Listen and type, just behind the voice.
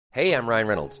Hey, I'm Ryan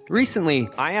Reynolds. Recently,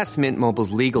 I asked Mint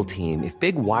Mobile's legal team if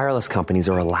big wireless companies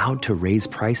are allowed to raise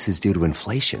prices due to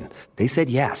inflation. They said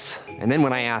yes. And then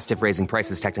when I asked if raising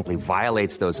prices technically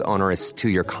violates those onerous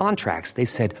two-year contracts, they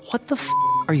said, "What the f***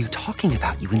 are you talking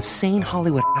about, you insane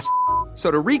Hollywood ass?" So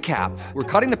to recap, we're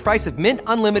cutting the price of Mint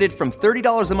Unlimited from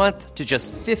 $30 a month to just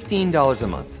 $15 a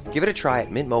month. Give it a try at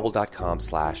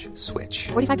mintmobile.com/switch.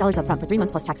 $45 up front for 3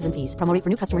 months plus taxes and fees. Promo rate for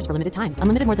new customers for limited time.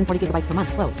 Unlimited more than 40 gigabytes per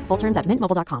month. Slows full terms at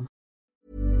mintmobile.com.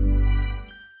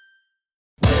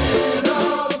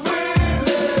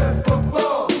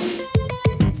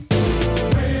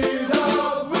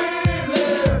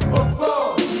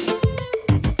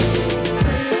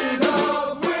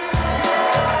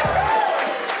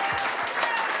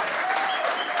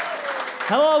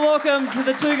 Hello, welcome to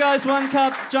the Two Guys, One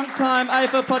Cup Junktime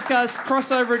AFL podcast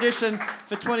crossover edition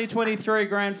for 2023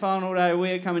 Grand Final Day.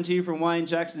 We are coming to you from Wayne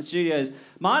Jackson Studios.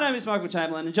 My name is Michael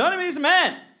Chamberlain, and joining me is a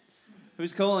man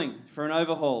who's calling for an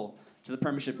overhaul to the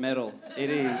Premiership medal. It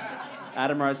is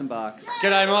Adam Rosenbach.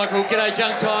 G'day, Michael. G'day,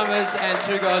 Junk-timers and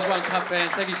Two Guys, One Cup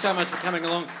fans. Thank you so much for coming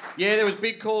along. Yeah, there was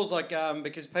big calls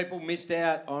because people missed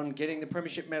out on getting the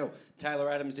Premiership medal. Taylor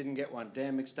Adams didn't get one.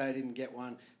 Dan McStay didn't get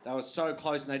one. They were so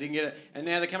close and they didn't get it. And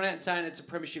now they're coming out and saying it's a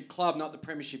Premiership club, not the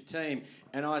Premiership team.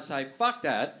 And I say, fuck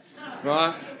that,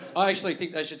 right? I actually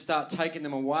think they should start taking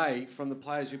them away from the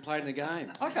players who played in the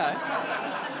game. Okay.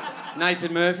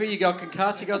 Nathan Murphy, you got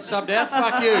concussed, you got subbed out.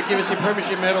 Fuck you. Give us your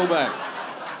Premiership medal back.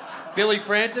 Billy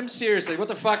Frampton, seriously, what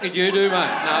the fuck did you do,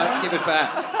 mate? No, give it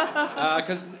back.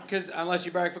 Because unless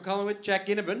you barrack for Collingwood, Jack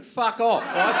Ginnivan, fuck off,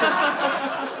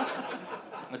 right?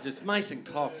 Just Mason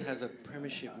Cox has a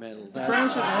Premiership medal.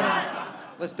 Premiership medal.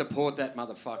 Let's deport that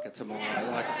motherfucker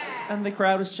tomorrow. And the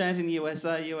crowd was chanting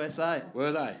USA, USA.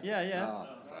 Were they? Yeah. Oh,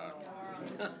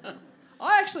 fuck.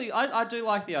 I do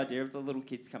like the idea of the little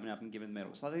kids coming up and giving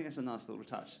medals. I think that's a nice little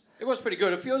touch. It was pretty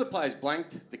good. A few of the players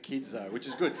blanked the kids, though, which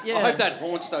is good. Yeah. I hope that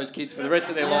haunts those kids for the rest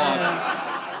of their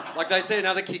lives. Like they see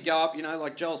another kid go up,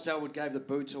 like Joel Selwood gave the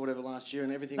boots or whatever last year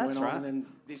and everything That's went right. on. And then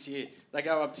this year they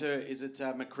go up to,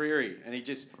 McCreary? And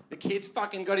the kid's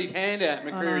fucking got his hand out.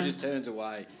 McCreary just turns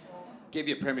away. Give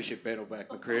your Premiership medal back,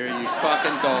 McCreary, you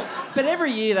fucking dog. But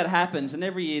every year that happens, and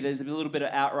every year there's a little bit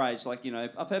of outrage. Like,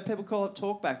 I've heard people call up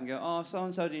talkback and go, "Oh,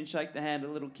 so-and-so didn't shake the hand of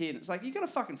a little kid." It's like, you got a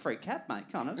fucking free cap, mate,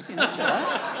 kind of. Chill out.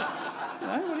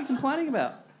 What are you complaining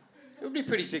about? It would be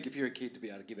pretty sick if you're a kid to be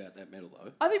able to give out that medal,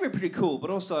 though. I think we're pretty cool, but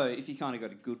also if you kind of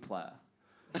got a good player.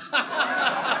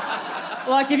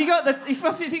 Like, if you got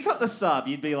the sub,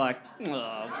 you'd be like,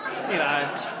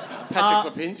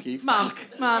 Patrick Lipinski, fuck.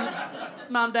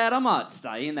 Mum, Dad, I might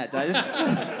stay in that day.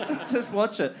 Just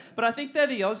watch it. But I think they're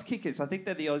the Oz kickers. I think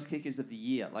they're the Oz kickers of the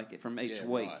year, like from each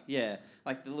week. Right. Yeah,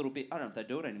 like the little bit. I don't know if they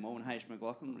do it anymore. When Hamish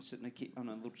McLaughlin would sit on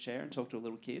a little chair and talk to a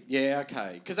little kid. Yeah,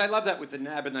 okay. Because they love that with the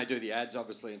NAB and they do the ads,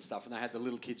 obviously, and stuff. And they had the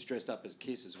little kids dressed up as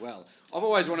Kiss as well. I've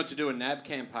always wanted to do a NAB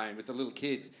campaign with the little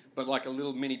kids, but like a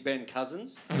little mini Ben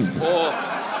Cousins.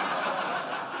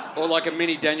 Or like a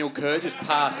mini Daniel Kerr just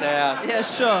passed out. Yeah,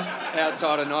 sure.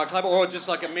 Outside a nightclub. Or just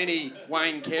like a mini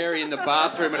Wayne Carey in the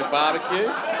bathroom at a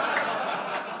barbecue.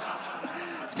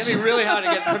 It's going to be really hard to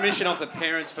get permission off the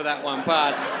parents for that one,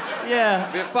 but yeah,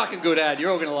 it'll be a fucking good ad.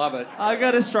 You're all going to love it. I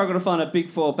got to struggle to find a Big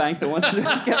Four bank that wants to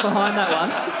get behind that one.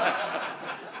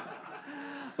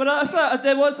 But so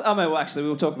there was. Actually,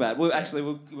 we'll talk about it.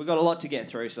 We've got a lot to get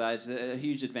through, so it's a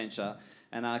huge adventure.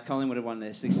 And Collingwood have won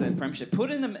their 16th premiership.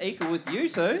 Put in them equal with you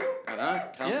two. I know.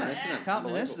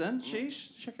 Carlton Essendon.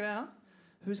 Sheesh, check it out.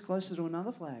 Who's closer to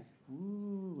another flag?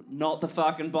 Ooh, not the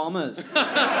fucking Bombers.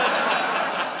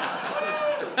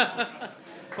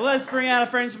 Well, let's bring out our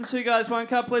friends from Two Guys, One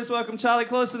Cup. Please welcome Charlie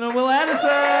Clausen and Will Anderson.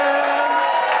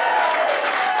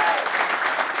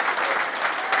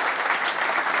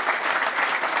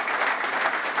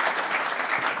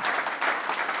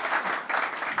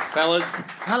 Fellas.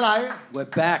 Hello. We're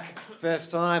back. First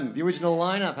time. The original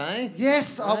lineup, eh?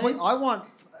 Yes. I want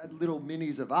little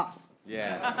minis of us.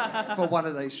 Yeah. For one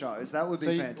of these shows. That would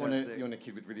be fantastic. You want a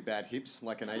kid with really bad hips,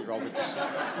 like an 8-year-old with...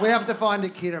 We have to find a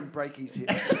kid and break his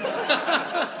hips.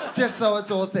 Just so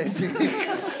it's authentic.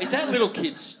 Is that little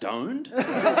kid stoned?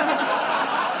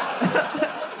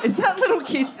 Is that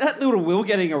little Will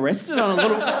getting arrested on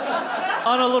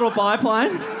a little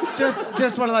biplane?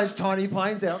 Just one of those tiny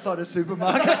planes outside a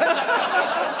supermarket.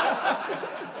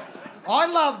 I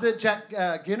love that Jack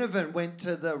Ginnivan went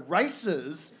to the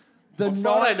races on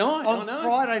Friday night. On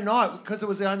Friday night, because it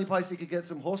was the only place he could get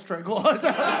some horse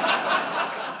tranquilizer.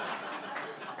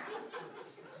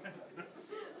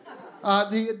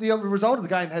 The result of the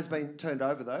game has been turned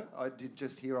over, though. I did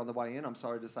just hear on the way in. I'm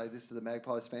sorry to say this to the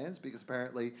Magpies fans because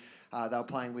apparently they were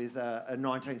playing with a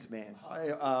 19th man.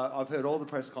 I've heard all the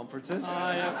press conferences.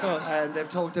 Oh, yeah, of course. And they've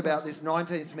talked about this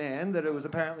 19th man that it was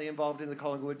apparently involved in the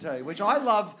Collingwood team, which I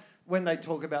love when they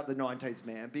talk about the 19th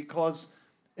man because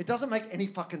it doesn't make any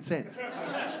fucking sense.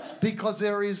 Because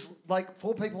there is, like,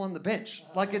 4 people on the bench.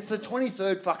 Like, it's the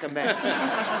 23rd fucking man.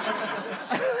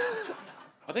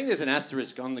 I think there's an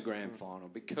asterisk on the grand final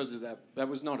because of that. That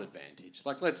was not advantage.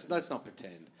 Like, let's not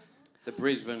pretend. The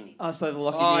Brisbane... Oh, so the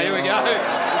Lockie Oh, Neal. here we go.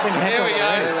 Here we go.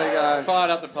 There we go.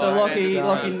 Fired up the The pie.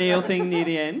 Lockie Neal thing near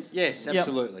the end. Yes, Yep.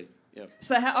 absolutely. Yep.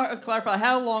 So, clarify,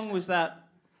 how long was that?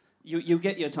 You'll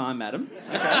get your time, madam.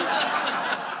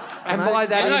 And by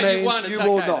that No, he you means won, you it's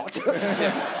will okay. not. I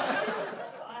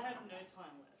have no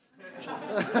time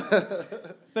left.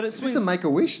 But it's Is this a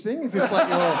Make-A-Wish thing? Is this like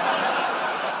your...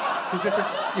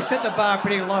 You set the bar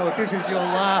pretty low if this is your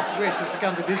last wish was to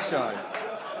come to this show.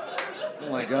 Oh,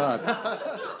 my God.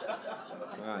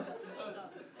 Right.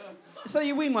 So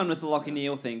you win one with the Lockie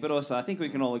Neal thing, but also I think we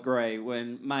can all agree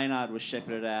when Maynard was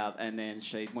shepherded out and then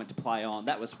she went to play on,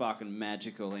 that was fucking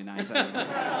magical in 18.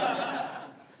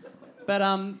 But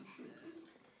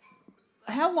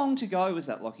how long to go was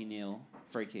that Lockie Neal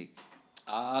free kick?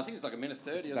 I think it's like a minute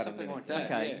 30 or something like that.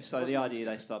 Okay, yeah. so the idea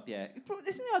they stop, yeah.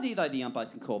 Isn't the idea, though, the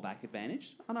umpires can call back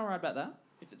advantage? Am I right about that?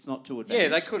 If it's not too advantage? Yeah,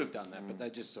 they could have done that, but they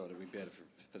just thought it would be better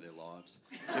for their lives.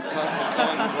 If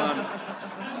Collingwood won.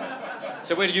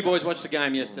 So where did you boys watch the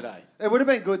game yesterday? It would have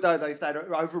been good, though, if they'd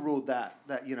overruled that,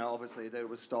 obviously that it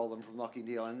was stolen from Lockie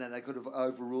Neal, and then they could have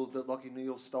overruled that Lockie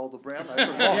Neal stole the Brownlow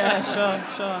from Lockie. Yeah, sure.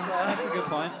 That's a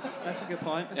good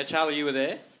point. Now, Charlie, you were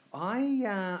there?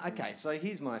 Okay, so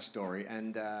here's my story,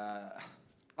 and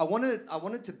I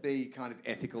wanted to be kind of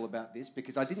ethical about this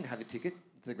because I didn't have a ticket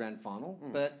to the grand final,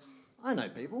 but I know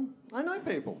people.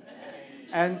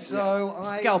 And so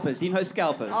Scalpers,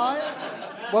 scalpers.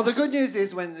 Well, the good news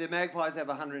is when the Magpies have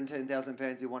 110,000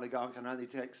 fans who want to go and can only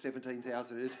take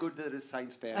 17,000, it's good that it's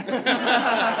Saints fan.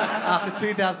 After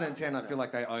 2010, I feel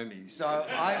like they owe me. So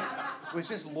I was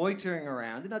just loitering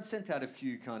around, and I'd sent out a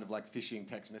few kind of like phishing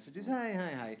text messages.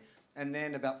 Hey. And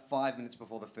then about 5 minutes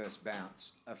before the first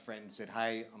bounce, a friend said,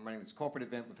 hey, I'm running this corporate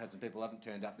event. We've had some people who haven't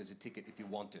turned up. There's a ticket if you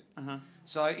want it.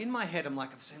 So in my head, I'm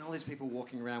like, I've seen all these people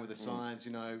walking around with the signs,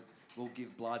 we'll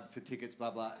give blood for tickets,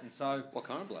 blah, blah. And so... What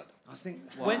kind of blood? I was thinking,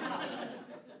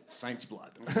 Saints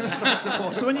blood.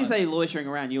 So when you say loitering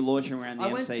around, you're loitering around the I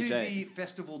MCG. went to the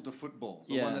Festival de Football,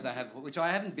 the one that they have, which I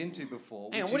haven't been to before.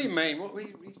 Hang on, what do you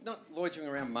mean? He's not loitering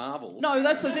around Marvel. No,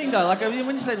 that's the thing, though. Like, I mean,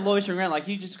 when you say loitering around, like,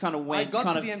 you just kind of went I got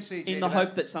kind to of the MCG in the to hope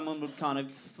have- that someone would kind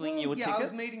of fling you a ticket. I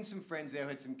was meeting some friends there who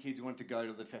had some kids who wanted to go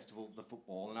to the Festival de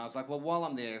Football, and I was like, well, while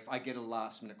I'm there, if I get a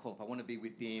last-minute call-up, I want to be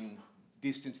within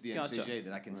distance of the MCG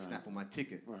that I can snaffle my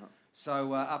ticket.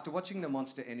 So after watching the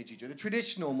Monster Energy, the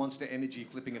traditional Monster Energy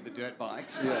flipping of the dirt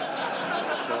bikes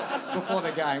before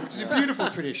the game, which is a beautiful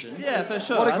tradition. Yeah, for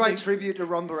sure. What a great tribute to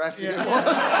Ron Barassi it was.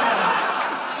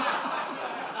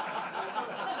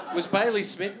 Was Bailey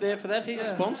Smith there for that? He's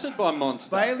sponsored by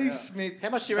Monster. Bailey Smith. How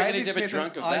much do you reckon Bailey he's ever Smith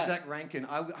drunk and of that? Isaac Rankin.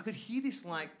 I could hear this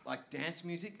like dance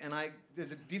music, and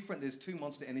there's 2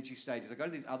 Monster Energy stages. I go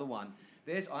to this other one.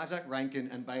 There's Isaac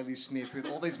Rankin and Bailey Smith with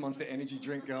all these Monster Energy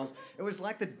drink girls. It was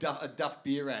like a Duff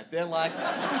beer ad. They're like throwing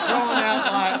out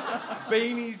like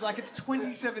beanies. Like it's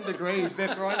 27 degrees.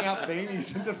 They're throwing out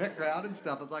beanies into the crowd and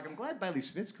stuff. I was like, I'm glad Bailey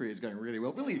Smith's career is going really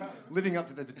well. Really living up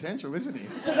to the potential, isn't he?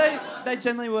 So they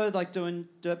generally were like doing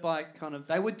dirt bike kind of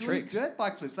They were doing tricks. dirt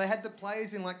bike flips. They had the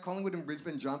players in like Collingwood and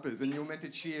Brisbane jumpers, and you were meant to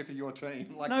cheer for your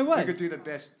team. Like, No way. who could do the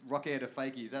best rock air to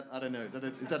fakie? Is that, I don't know, is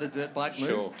that a dirt bike move?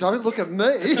 Sure. Don't look at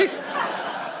me.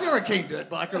 You're a keen dirt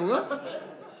biker, Will.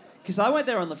 Because I went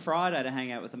there on the Friday to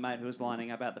hang out with a mate who was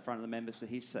lining up out the front of the members for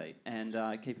his seat and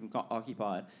keep him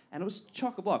occupied. And it was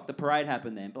chock-a-block. The parade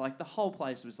happened then, but like the whole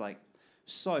place was like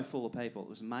so full of people. It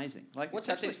was amazing. Like What's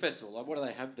at this festival? Like, what do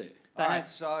they have there? They All had right,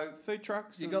 so food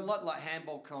trucks. you and- got a lot like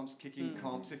handball comps, kicking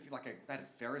comps. If you they had a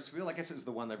Ferris wheel. I guess it was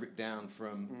the one they ripped down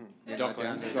from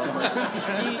Docklands.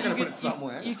 Gotta put it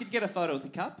somewhere. You could get a photo with the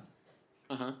cup.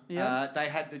 Yeah. They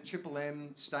had the Triple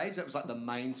M stage. That was like the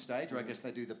main stage, where I guess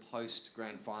they do the post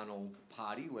grand final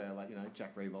party, where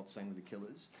Jack Revolt sang with the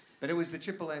Killers. But it was the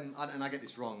Triple M, and I get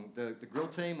this wrong. The grill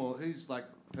team, or who's like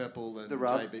Purple and The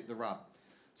Rub. JB, the Rub.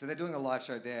 So they're doing a live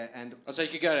show there, and So you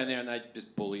could go down there and they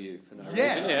just bully you for no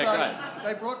yeah, reason. Yeah, so great.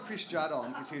 they brought Chris Judd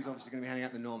on because he was obviously going to be handing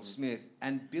out the Norm Smith,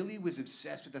 and Billy was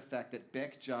obsessed with the fact that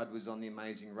Beck Judd was on The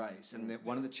Amazing Race, and that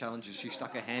one of the challenges she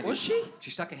stuck her hand. Was she? She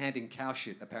stuck her hand in cow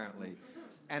shit apparently,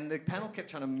 and the panel kept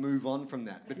trying to move on from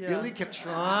that, but Yeah. Billy kept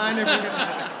trying to bring it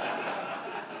back.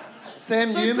 Sam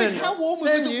So, Newman. Chris, how warm was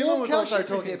Sam it? Newman Warm was cow also shit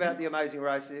talking here. about the Amazing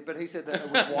Race, but he said that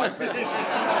it was white people.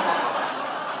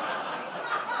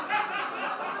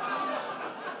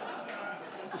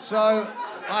 So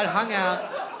I'd hung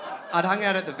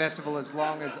out at the festival as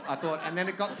long as I thought, and then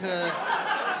it got to.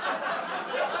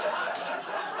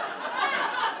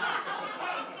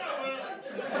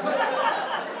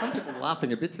 Some people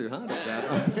laughing a bit too hard at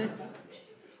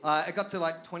that. It got to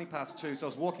like 2:20, so I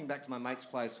was walking back to my mate's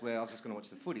place where I was just going to watch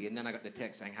the footy, and then I got the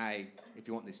text saying, "Hey, if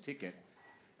you want this ticket."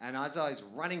 And as I was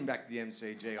running back to the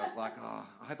MCG, I was like, oh,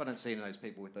 I hope I don't see any of those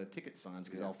people with the ticket signs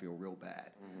because I'll feel real bad.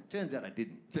 Turns out I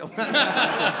didn't feel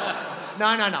bad.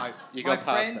 No. You My got past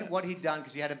friend, that. what he'd done,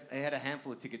 because he had a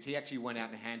handful of tickets, he actually went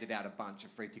out and handed out a bunch of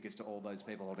free tickets to all those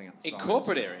people holding up the In signs.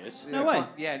 corporate areas. No way.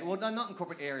 Yeah, well, no, not in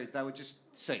corporate areas. They were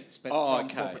just seats. But Oh, from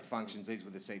okay. corporate functions, these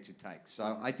were the seats you'd take.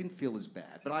 So I didn't feel as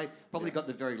bad. But I probably got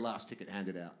the very last ticket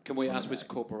handed out. Can we ask which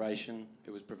corporation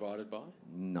it was provided by?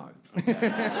 No.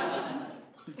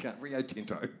 Rio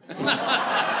Tinto.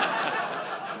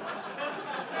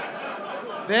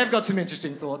 They've got some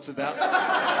interesting thoughts about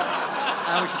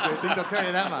how we should do things, I'll tell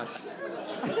you that much.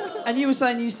 And you were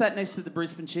saying you sat next to the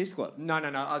Brisbane cheer squad. No.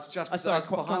 I was just I saw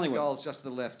behind the Collingwood. goals, just to the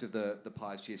left of the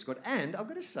Pies cheer squad. And I've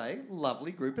got to say,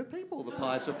 lovely group of people, the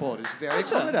Pies supporters. Very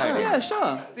accommodating. Yeah,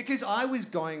 sure. Because I was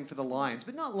going for the Lions,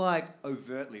 but not like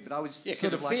overtly, but I was Yeah, sort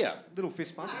 'cause of of like fear. little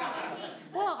fist bumps.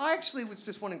 Well, I actually was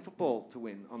just wanting football to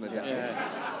win on the day.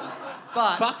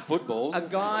 But Fuck football. a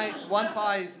guy, one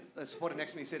Pies supporter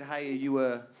next to me said, "Hey, are you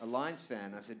a Lions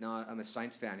fan?" I said, "No, I'm a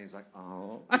Saints fan." He was like,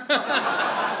 "Oh."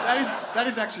 that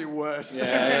is actually worse.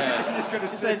 Yeah. You could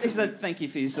have He said said, thank you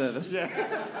for your service.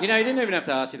 You know, he didn't even have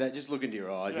to ask you that. Just look into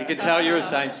your eyes. You can tell you're a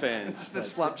Saints fan. just the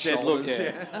slumped Dead shoulders.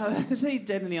 look, yeah. Is he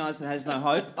dead in the eyes that has no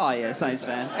hope? Oh, yeah, Saints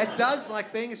fan. It does,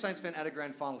 like being a Saints fan at a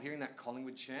grand final, hearing that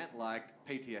Collingwood chant, like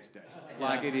PTSD.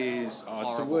 Like it is Oh,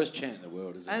 it's the horrible. worst chant in the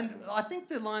world, isn't it? And I think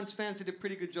the Lions fans did a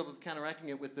pretty good job of counteracting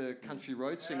it with the Country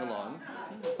Road sing-along.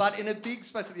 But in a big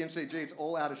space at the MCG, it's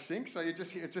all out of sync, so it's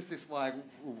just this like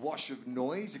wash of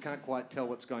noise. You can't quite tell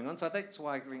what's going on. So that's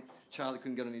why I think Charlie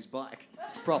couldn't get on his bike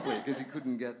properly, because he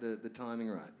couldn't get the timing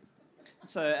right.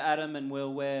 So, Adam and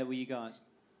Will, where were you guys?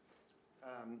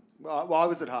 Well, I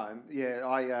was at home. Yeah,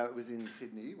 I was in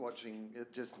Sydney watching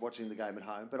the game at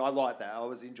home. But I liked that. I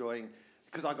was enjoying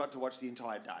because I got to watch the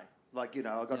entire day. Like, you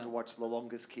know, I got to watch the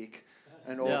longest kick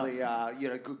and all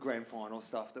the good grand final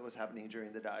stuff that was happening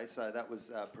during the day. So that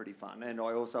was pretty fun. And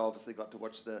I also obviously got to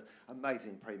watch the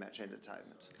amazing pre-match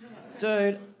entertainment.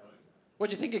 Dude,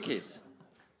 What'd you think of Kiss?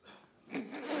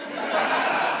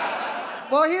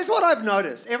 Well, here's what I've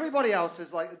noticed. Everybody else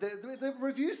is like the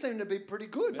reviews seem to be pretty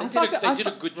good. They did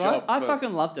a good job. I for-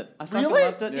 fucking loved it. I fucking Really?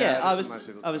 loved it. Yeah, Yeah, that's I what was most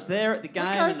people I was say. there at the game.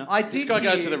 Okay. And I This did guy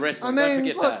goes hear- to the I wrestling. Don't mean,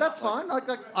 forget look, that. that's fine.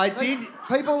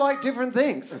 People like different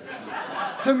things.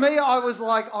 To me, I was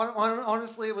like,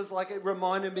 honestly, it was like it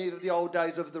reminded me of the old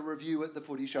days of the review at the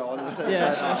footy show on the Thursday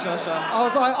Yeah, night. sure. I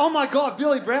was like, oh my god,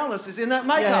 Billy Brownless is in that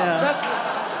makeup.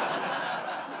 Yeah.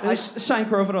 It was Shane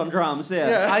Crawford on drums,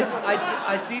 yeah.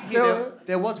 I did hear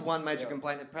there was one major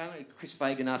complaint. Apparently, Chris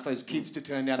Fagan asked those kids to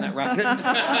turn down that racket.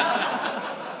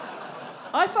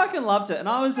 I fucking loved it, and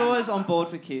I was always on board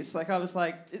for Kiss. Like, I was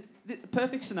like,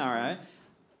 perfect scenario.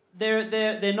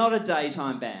 They're not a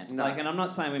daytime band. No. Like, and I'm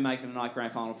not saying we're making a night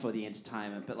grand final for the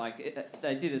entertainment, but like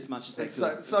they did as much as they It's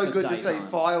could. so for good to see daytime.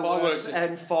 fireworks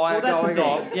and fire Well, that's the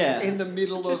going thing, off yeah. in the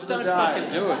middle Just of the don't day.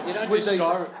 fucking do it.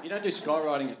 You don't do sky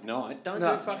riding at night. Don't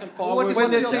No. do fucking When fireworks. they're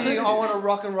What's the singing, I alternative? want to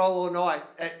rock and roll all night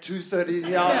at 2:30 in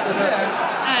the afternoon.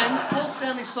 And Paul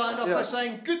Stanley signed off by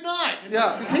saying good night. It's Yeah.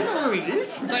 like, does he know who he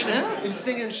is right now? He's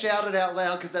singing shouted out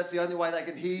loud because that's the only way they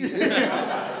can hear you.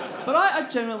 But I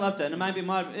genuinely loved it, and maybe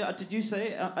did you see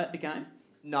it at the game?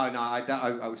 No,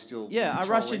 I was still. Yeah, I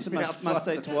rushed into my outside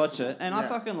seat the to watch it, and I Yeah.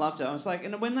 fucking loved it. I was like,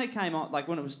 and when they came on, like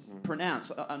when it was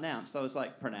announced, I was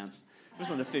like, pronounced. It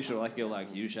wasn't official, like you're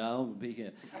like, you shall be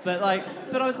here. But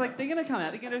I was like, they're gonna come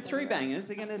out, they're gonna do 3 bangers,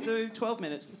 they're gonna do 12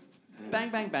 minutes,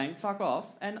 bang, bang, bang, fuck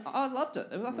off, and I loved it.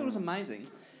 I thought it was amazing.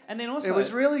 And then also, It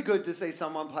was really good to see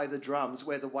someone play the drums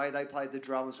where the way they played the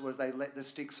drums was they let the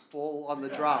sticks fall on the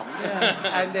drums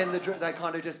and then they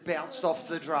kind of just bounced off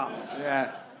the drums.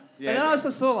 Yeah. And then I also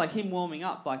saw like him warming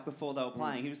up like before they were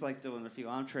playing. He was like doing a few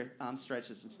arm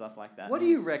stretches and stuff like that. What do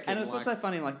you reckon? And it was like, also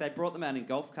funny, like they brought them out in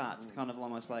golf carts, to kind of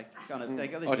almost like they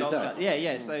got these Oh, did golf they? carts.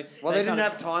 Yeah. So Well, they didn't kind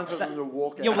of- have time for them to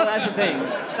walk out. Yeah, well, that's the thing.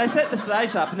 They set the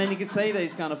stage up, and then you could see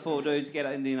these kind of 4 dudes get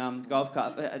in the golf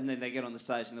cart, and then they get on the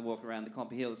stage and they walk around the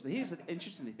Compy Hills. But here's an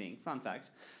interesting thing, fun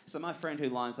fact. So my friend who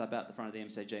lines up out the front of the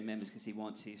MCG members because he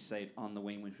wants his seat on the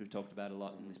wing, which we've talked about a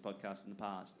lot in this podcast in the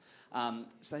past.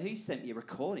 So he sent me a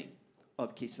recording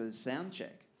of Kiss's sound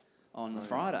check on the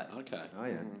Friday. Okay. Oh,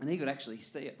 yeah. And he could actually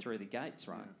see it through the gates,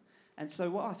 right? And so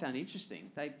what I found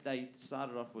interesting, they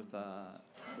started off with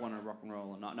Wanna Rock and Roll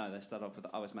or Not. No, they started off with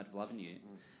I Was Made for Loving You.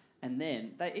 And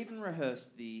then they even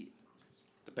rehearsed the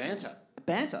banter.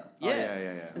 Banter, Oh,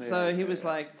 yeah. And so he was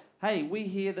like, hey, we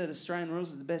hear that Australian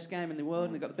Rules is the best game in the world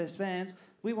and they've got the best fans.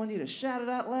 We want you to shout it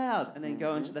out loud. And then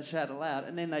go into the shout it loud.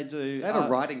 And then they do... They have a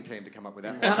writing team to come up with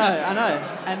that. I know.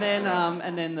 And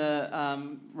then the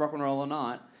Rock and Roll All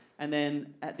Night. And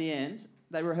then at the end,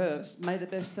 they rehearse, may the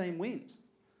best team wins.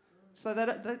 So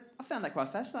I found that quite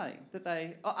fascinating. That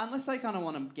they, unless they kind of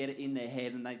want to get it in their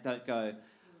head and they don't go,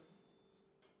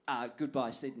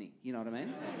 goodbye Sydney, you know what I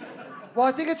mean? Well,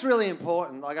 I think it's really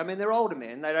important. Like, I mean, they're older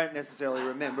men. They don't necessarily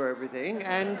remember everything.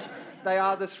 And they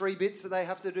are the 3 bits that they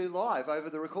have to do live over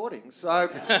the recording. So...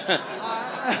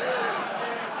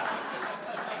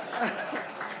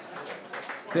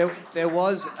 There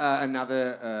was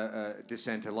another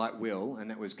dissenter like Will, and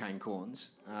that was Kane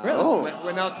Corns. Really?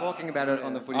 We're now talking about it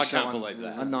on the footy I show can't believe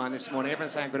that. on 9 this morning.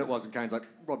 Everyone's saying how good it was, and Kane's like,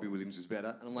 Robbie Williams was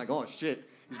better. And I'm like, oh, shit,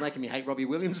 he's making me hate Robbie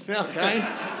Williams now, Kane.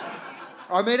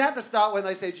 I mean, at the start when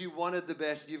they said you wanted the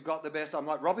best, you've got the best, I'm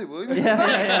like, Robbie Williams?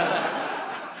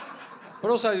 But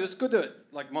also, it was good that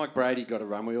Mike Brady got a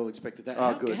run. We all expected that.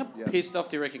 How pissed off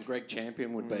do you reckon Greg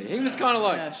Champion would be? He was kind of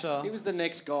like, he was the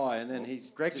next guy, and then he's...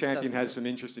 Greg Champion has some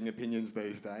interesting opinions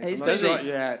these days. He's I'm not busy.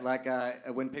 Yeah, like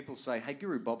when people say, hey,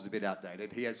 Guru Bob's a bit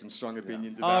outdated, he has some strong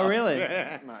opinions about... Oh, really?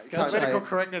 Yeah. Mate, Political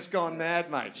correctness gone mad,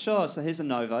 mate. Sure, so here's a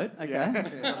no vote. Okay. Yeah, I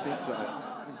think so.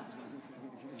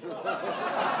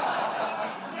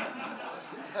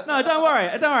 No, don't worry.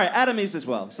 Adam is as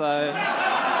well, so...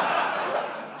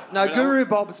 No, Guru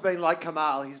Bob's been like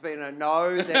Kamal. He's been a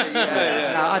no, then he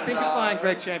yes. No, I think you'll find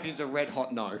Greg Champion's a red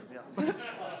hot no.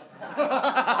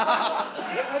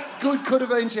 That's good. Could have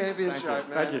been championship, man.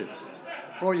 Thank you.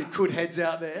 For all you could heads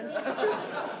out there.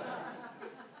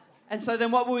 And so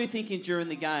then what were we thinking during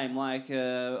the game? Like,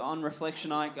 on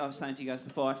reflection, I was saying to you guys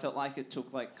before, I felt like it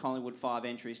took, Collingwood 5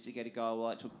 entries to get a goal.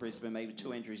 Well, it took Brisbane maybe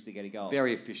 2 entries to get a goal.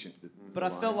 Very efficient. But I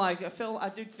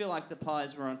did feel like the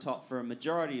Pies were on top for a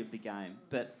majority of the game.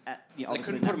 But they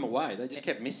couldn't put them away. They just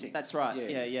kept missing. That's right.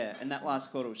 Yeah. And that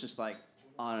last quarter was just like,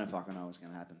 I don't fucking know what's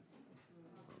going to happen.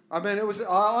 I mean, I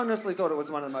honestly thought it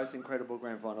was one of the most incredible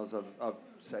grand finals I've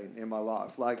seen in my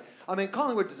life.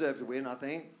 Collingwood deserved to win, I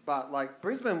think, but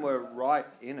Brisbane were right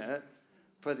in it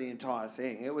for the entire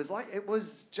thing. It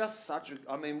was just such a...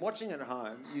 I mean, watching it at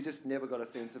home, you just never got a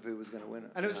sense of who was going to win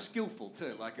it. And it was skillful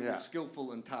too. It was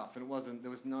skillful and tough, and there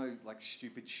was no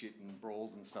stupid shit and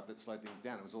brawls and stuff that slowed things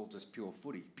down. It was all just pure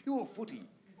footy. Pure footy.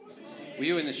 Were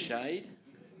you in the shade?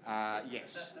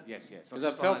 Yes. Because I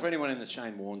felt for anyone in the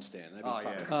Shane Warne stand. They'd be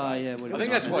fucking... I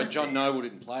think that's why John Noble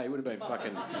didn't play. He would have been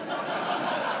fucking...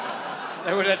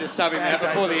 They would have had to sub him out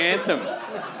before the anthem.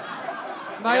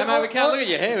 Mate, we can't look at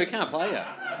your hair. We can't play you.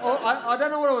 Well, I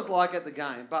don't know what it was like at the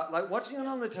game, but watching it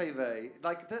on the TV,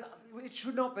 it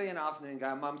should not be an afternoon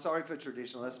game. I'm sorry for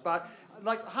traditionalists, but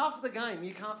half of the game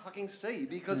you can't fucking see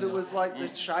because it was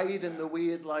the shade and the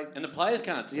weird And the players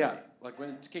can't see. Yeah. When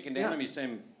it's kicking down them, you see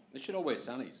them... They should all wear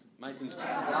sunnies. Mason's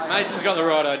got the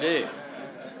right idea.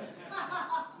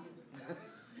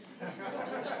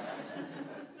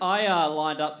 I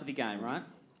lined up for the game, right?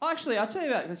 Actually, I'll tell you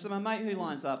about it. So my mate who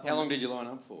lines up... How long did you line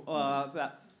up for?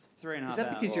 About 3.5 hours. Is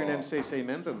that because you're an MCC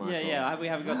member, mate? Yeah, we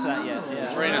haven't got to that yet.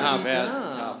 Yeah. 3.5 hours is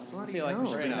tough. I feel like we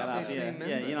should bring that up.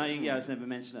 Yeah, you guys never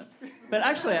mention it. But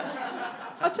actually,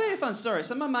 I'll tell you a fun story.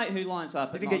 So my mate who lines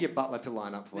up... You didn't get your butler to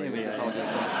line up for you.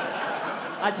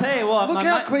 I tell you what... Look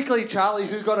how quickly Charlie,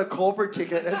 who got a corporate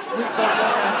ticket, has flipped on.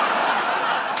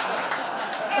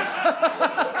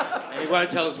 He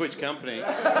won't tell us which company.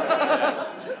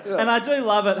 And I do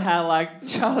love it how,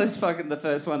 Charlie's fucking the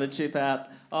first one to chip out,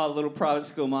 little private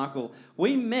school Michael.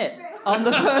 We met on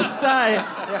the first day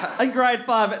in grade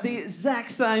 5 at the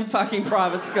exact same fucking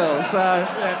private school, so...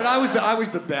 Yeah, but I was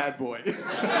the bad boy.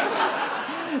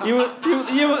 You were...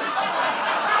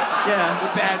 Yeah. The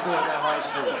bad boy at that high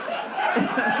school.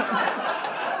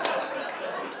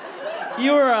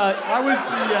 You were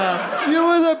You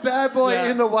were the bad boy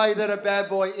in the way that a bad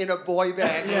boy in a boy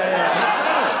band.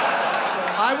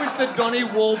 I was the Donnie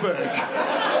Wahlberg.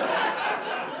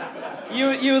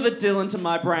 You were the Dylan to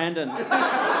my Brandon.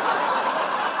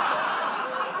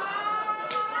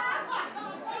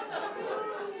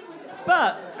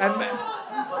 But... And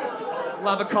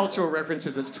love a cultural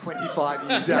references. It's 25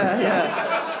 years out.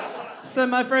 Yeah. So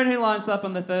my friend who lines up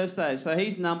on the Thursday, so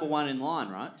he's number 1 in line,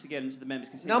 right, to get into the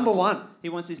members. Number 1? He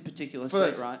wants his particular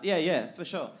First. seat, right? Yeah, for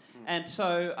sure. And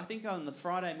so I think on the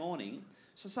Friday morning,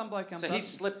 So some bloke comes So up. he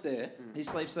slept there. He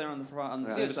sleeps there on the Is he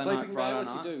a Thursday night, sleeping Friday bag?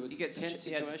 What's night. he do? He gets Tent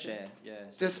he has a situation? chair. Yeah.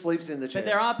 Just sleeps in the chair. But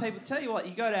there are people. Tell you what,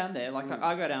 you go down there. Like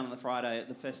I go down on the Friday at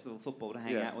the festival of football to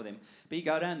hang out with him. But you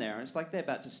go down there and it's like they're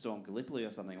about to storm Gallipoli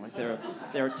or something. Like there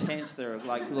are tents, there are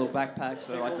like little backpacks,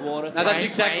 there are like water. No, that's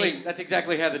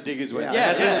exactly how the diggers went.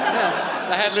 Yeah.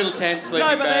 They had little tents, sleeping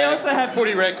No, but they bags, also have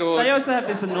footy record. They also have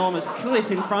this enormous cliff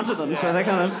in front of them, so they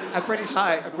kind of. A British.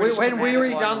 When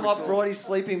Weary Dunlop brought his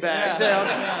sleeping bag down.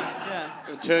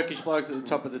 Turkish blokes at the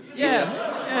top of the...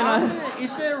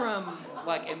 Is there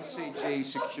like MCG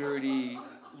security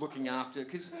looking after?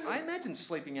 Because I imagine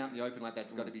sleeping out in the open like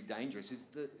that's got to be dangerous.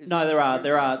 No, there are.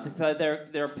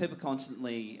 There are people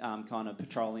constantly kind of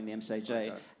patrolling the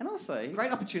MCG, and also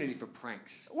Great opportunity for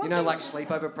pranks. One You know, thing- like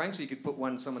sleepover pranks, where you could put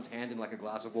someone's hand in like a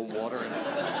glass of warm water, and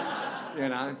you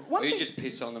know, Or you just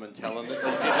piss on them and tell them that they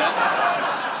did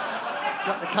that.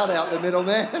 Cut out the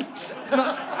middleman. it's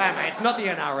not. Hey, mate, it's not the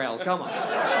NRL. Come on.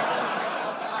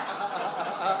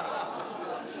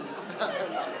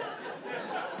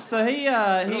 so he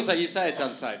And also, you say it's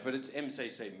unsafe, but it's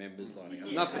MCC members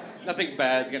lining up. Nothing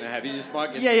bad's going to happen. You just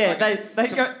might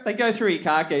get... They go through your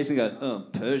car keys and go, oh,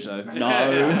 Peugeot,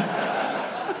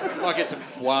 no. Might get some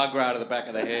foie gras to the back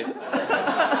of the head.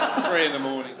 3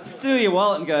 a.m. Steal your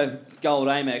wallet and go, gold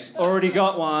Amex, already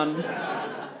got one.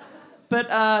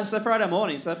 But so Friday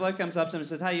morning, so a bloke comes up to him and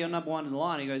says, hey, you're number one in the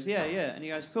line. He goes, yeah. And he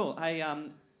goes, cool. Hey,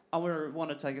 I want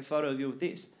to take a photo of you with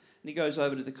this. And he goes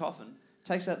over to the coffin,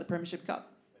 takes out the Premiership Cup.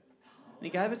 And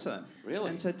he gave it to him. Really?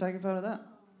 And said, take a photo of that.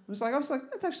 I was like,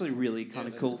 that's actually a really kind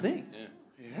of cool thing.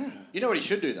 Yeah. You know what he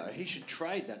should do, though? He should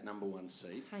trade that number 1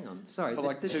 seat. Hang on, sorry. For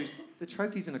like two... The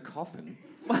trophy's in a coffin.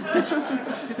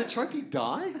 Did the trophy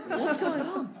die? What's going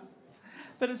on?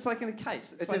 But it's like in a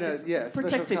case. It's in a it's special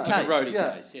protected case. case. Roadie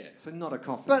Yeah. case, yeah. So not a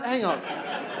coffin. But hang on.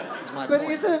 Is my But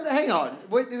point. hang on.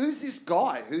 Who's this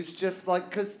guy who's just like,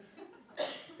 because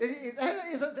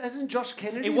isn't Josh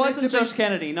Kennedy? It wasn't meant to be- Josh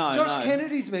Kennedy, no. Josh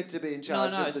Kennedy's meant to be in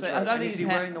charge No, of the so I trophy. don't And think is he's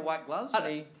he wearing the white gloves? when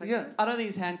he takes Yeah. I don't think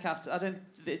he's handcuffed. I don't think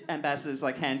the ambassador's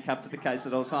like handcuffed to the case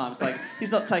at all times. Like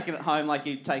he's not taking it home like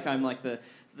you take home like the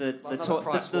not toy, a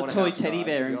Price the toy Waterhouse teddy guy,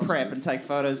 bear to in be prep honest. and take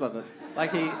photos of it.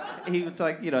 Like he was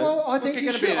like, you know. Well, I think if you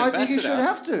you're should. gonna be an I think you should ambassador-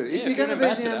 have to. Yeah, If you're if you're going to an be the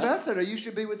ambassador- ambassador, you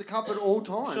should be with the cup at all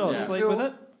times. Sure, Yeah. sleep with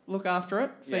it, look after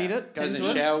it, feed it, Goes tend in to the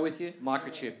it. shower with you.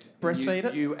 Microchipped. Breastfeed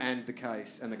it? You and the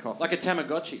case and the coffin. Like a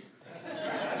Tamagotchi.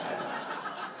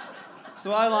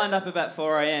 So I lined up about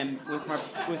 4 a.m.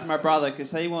 with my brother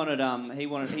because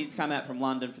he'd come out from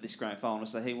London for this grand final,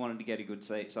 so he wanted to get a good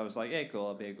seat. So I was like, yeah, cool,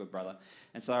 I'll be a good brother.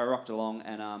 And so I rocked along,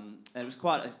 and it was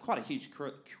quite a huge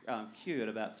queue at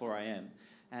about 4 a.m.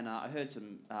 And I heard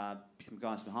some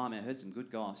guys behind me. I heard some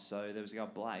good guys. So there was a guy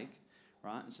Blake,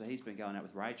 right? And so he's been going out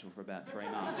with Rachel for about 3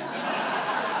 months.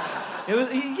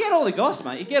 You get all the goss,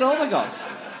 mate. You get all the goss.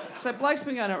 So Blake's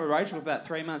been going out with Rachel for about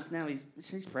 3 months. Now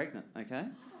she's pregnant, okay?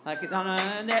 Like, no,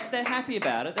 and they're happy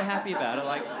about it. They're happy about it.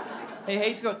 Like,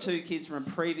 he's got 2 kids from a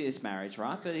previous marriage,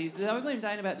 right? But they've only been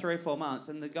dating about 3 or 4 months.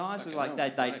 And the guys were like,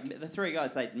 the 3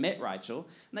 guys, they'd met Rachel,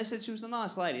 and they said she was a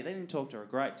nice lady. They didn't talk to her a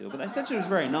great deal, but they said she was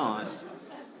very nice.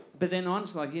 But then I'm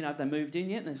just like, have they moved in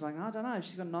yet? And it's like, I don't know.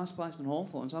 She's got a nice place in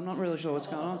Hawthorne, so I'm not really sure what's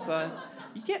going on. So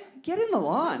you get in the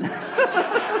line.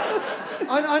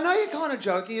 I know you're kind of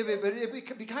joking a bit, but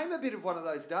it became a bit of one of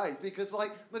those days because, like,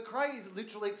 McRae is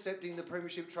literally accepting the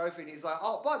Premiership trophy, and he's like,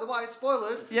 "Oh, by the way,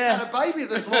 spoilers, Yeah. had a baby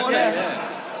this morning."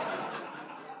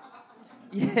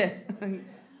 Yeah.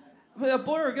 Well, a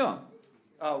boy or a girl?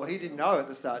 Oh, well, he didn't know at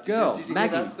the start. Girl, Did you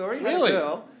Maggie. hear that story? Really? Had a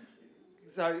girl.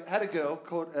 So had a girl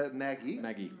called Maggie.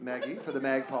 Maggie for the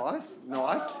Magpies.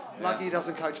 Nice. Lucky he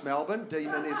doesn't coach Melbourne.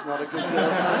 Demon is not a good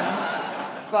girl's name.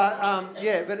 But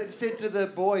but it said to the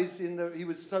boys he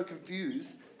was so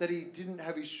confused that he didn't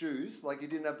have his shoes, like he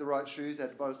didn't have the right shoes,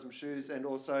 had to borrow some shoes, and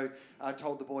also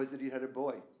told the boys that he had a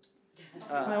boy.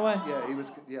 No way.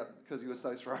 Yeah, because he was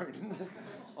so thrown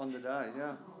on the day.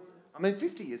 Yeah, I mean,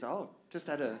 50 years old, just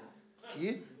had a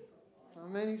kid. I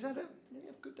mean, he's had a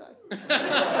good day.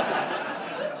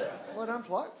 Well done,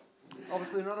 Flo.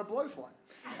 Obviously not a blow fly.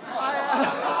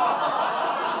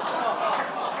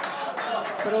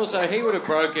 But also, he would have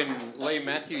broken Lee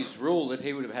Matthews' rule that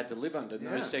he would have had to live under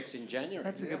no sex in January.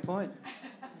 That's a good point.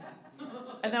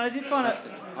 And then I did find it.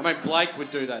 I mean, Blake would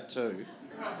do that too.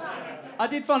 I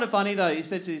did find it funny though. He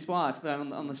said to his wife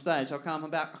on the stage, "I'll come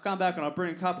back and I'll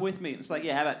bring a cup with me." It's like,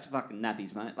 yeah, how about some fucking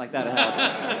nappies, mate? Like that'll help.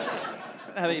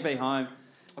 How about you be home?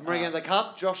 I'm bringing the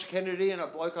cup, Josh Kennedy, and a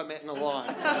bloke I met in a line.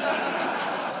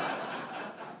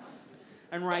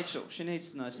 And Rachel, she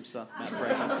needs to know some stuff about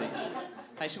pregnancy.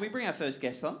 Hey, should we bring our first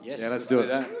guest on? Yes, Yeah, let's do it.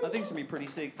 that. I think it's going to be pretty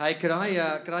sick. Hey, could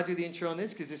I do the intro on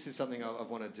this? Because this is something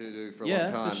I've wanted to do for a long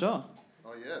time. Yeah, for sure.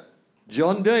 Oh, yeah.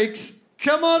 John Deeks,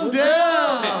 come on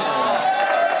down!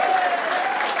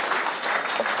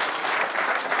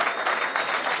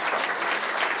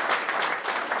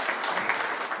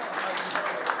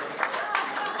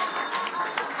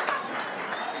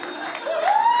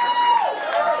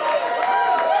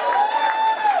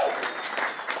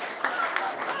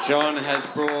 John has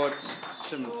brought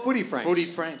some Footy franks. Footy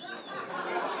franks.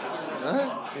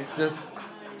 No, it's just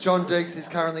John Deeks is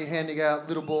currently handing out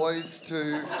little boys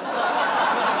to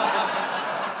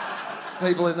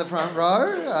people in the front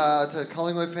row, to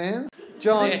Collingwood fans.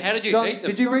 John, Yeah, how did you John, eat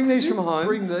them? did you bring these from home?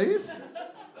 Bring these?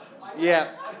 Yeah.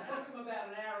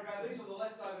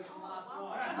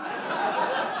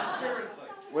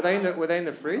 Were they in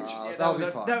the fridge? They'll be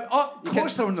fine. Of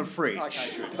course they're in the fridge.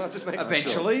 Okay, good. I'll just make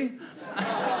Eventually.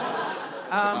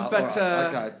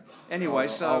 Okay. Anyway,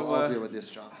 so... I'll deal with this,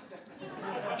 John.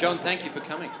 John, thank you for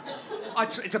coming.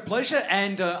 It's a pleasure,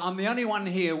 and I'm the only one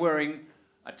here wearing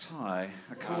a tie,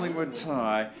 a Collingwood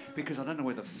tie, because I don't know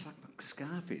where the fuck my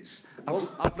scarf is.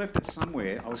 I've left it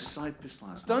somewhere. I was so pissed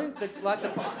last night.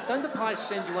 Don't the Pies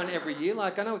send you one every year?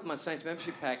 Like, I know with my Saints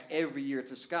membership pack, every year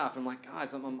it's a scarf. I'm like,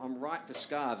 guys, I'm right for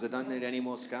scarves. I don't need any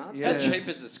more scarves. How cheap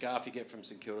is the scarf you get from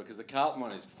St Kilda? Because the Carlton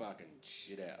one is fucking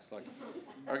shit ass. Like,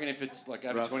 I reckon if it's like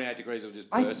over 28 degrees, it'll just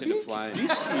burst into flames.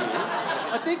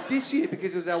 I think this year,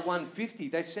 because it was our 150,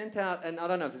 they sent out, and I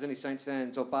don't know if there's any Saints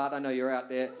fans or Bart, I know you're out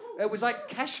there. It was like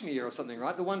cashmere or something,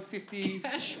 right? The 150.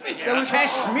 Cashmere. That was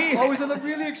Cashmere. Oh, it was a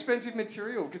really expensive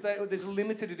material because there's a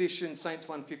limited edition Saints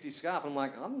 150 scarf. I'm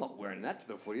like, I'm not wearing that to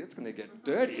the footy. That's going to get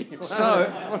dirty. So,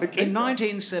 in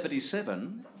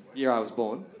 1977, year I was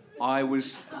born.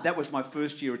 that was my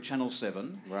first year at Channel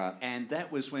 7. Right. And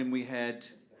that was when we had...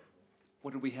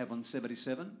 What did we have on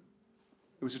 77?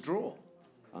 It was a draw.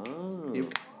 Oh.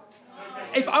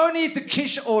 If only if the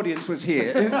Kish audience was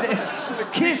here. If the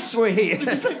Kish were here.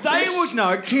 They would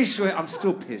know. Kish were... I'm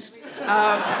still pissed.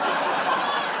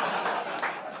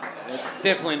 It's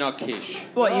definitely not quiche.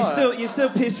 What, you're still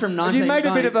pissed from 19... You made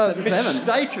a bit of a 1977?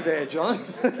 mistake there, John.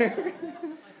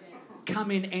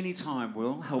 Come in any time,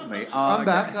 Will. Help me. I'm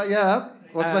back. Yeah.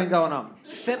 What's been going on?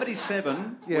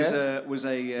 77 Yeah. was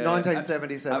a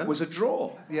 1977. was a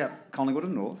draw. Yeah. Collingwood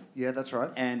and North. Yeah, that's right.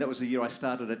 And that was the year I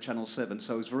started at Channel 7,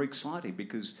 so it was very exciting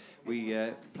because we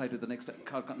played at the next...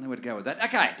 I've got nowhere to go with that.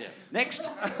 Okay, next.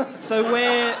 So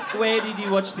where did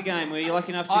you watch the game? Were you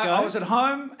lucky enough to go? I was at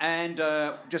home and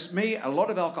just me, a lot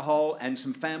of alcohol and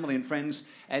some family and friends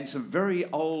and some very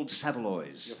old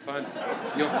Savaloys.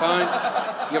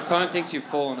 Your phone thinks you've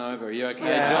fallen over. Are you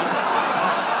okay,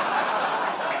 John?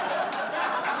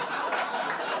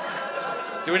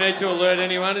 Do we need to alert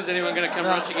anyone? Is anyone going to come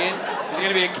rushing in? Is there going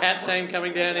to be a cat team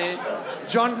coming down here?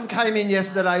 John came in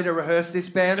yesterday to rehearse this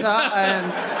banter, and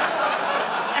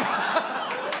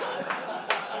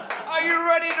Are you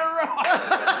ready to rock?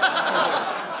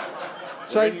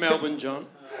 We're in Melbourne, John.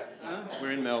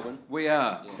 We're in Melbourne. We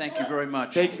are. Thank you very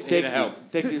much. Here to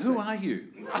help. Who are you?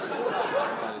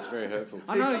 That is very hurtful.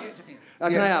 I know you...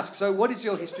 Can I ask? So, what is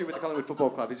your history with the Collingwood Football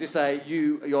Club? Is this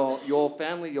your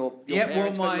family, your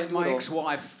parents? Well, got you into my it, or-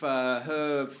 ex-wife,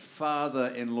 her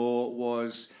father-in-law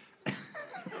was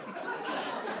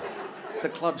the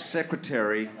club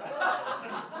secretary.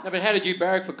 No, but how did you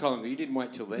barrack for Collingwood? You didn't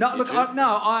wait till then. No, did look, you?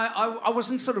 I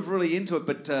wasn't sort of really into it,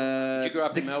 but... Did you grow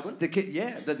up in Melbourne? The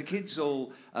kids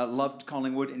all loved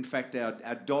Collingwood. In fact,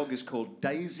 our dog is called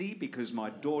Daisy because my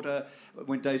daughter,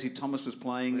 when Daisy Thomas was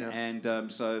playing,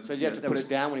 and so... So you had to put it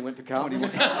down when he went to Carlton?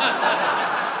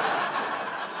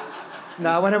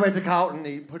 no, when I went to Carlton,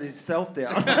 he put himself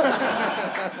down.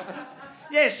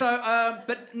 Yeah, so,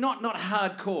 but not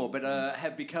hardcore, but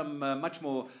have become much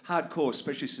more hardcore,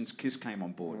 especially since Kiss came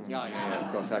on board. Yeah,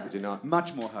 of course. How could you not?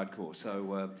 Much more hardcore.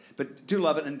 So, but do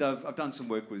love it, and I've done some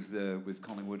work with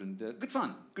Collingwood, and good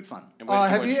fun. And where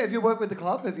did you watch- Have you worked with the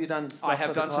club? Have you done stuff I have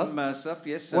for the done club? some stuff.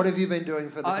 Yes. What have you been doing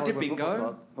for the I did Collingwood Football bingo.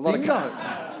 Club? A lot of bingo.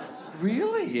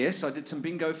 Really? Yes, I did some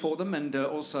bingo for them, and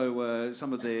also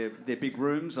some of their big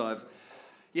rooms. I've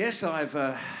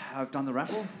done the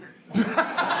raffle.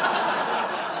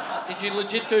 Did you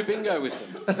legit do bingo with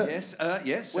them? Yes.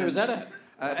 Yes. Where was that at?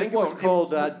 I think it was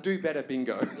called Do Better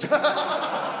Bingo.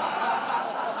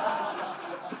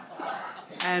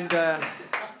 And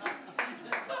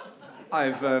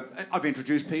I've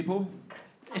introduced people.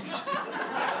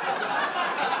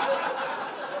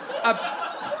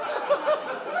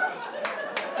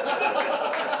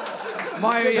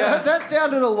 That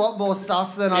sounded a lot more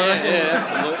sus than I reckon. Yeah,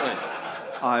 absolutely.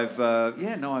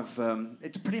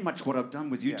 It's pretty much what I've done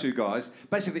with you two guys.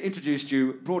 Basically introduced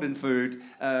you, brought in food,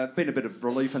 been a bit of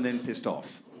relief, and then pissed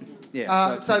off.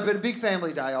 Yeah. But a big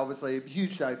family day, obviously, a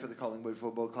huge day for the Collingwood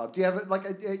Football Club. Do you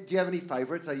have any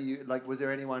favourites? Was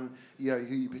there anyone who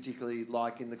you particularly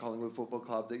like in the Collingwood Football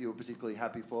Club that you were particularly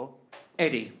happy for?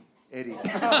 Eddie.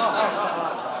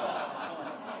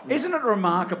 Isn't it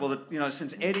remarkable that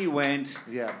since Eddie went,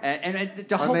 and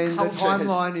the whole culture the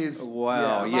timeline is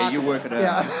wow, you work it out.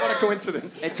 Yeah. What a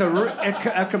coincidence! It's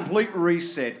a complete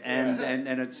reset, and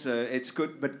it's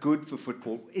good, but good for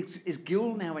football. Is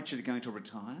Gill now actually going to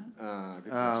retire?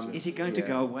 Good question. Is he going to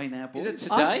go away now? Is it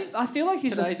today? I feel like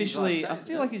he's Today's his officially. last day, I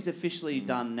feel like he's officially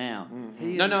done now.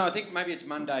 No, I think maybe it's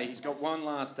Monday. He's got one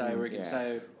last day where he can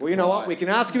say... Well, you know what? We can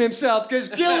ask him himself because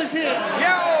Gil is here.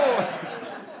 Yo!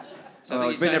 So I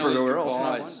think he's been everywhere else.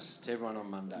 Goodbyes to everyone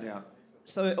on Monday. Yeah.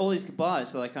 So all these goodbyes,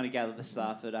 so they kind of gather the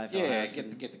staff at AFL Yeah, House get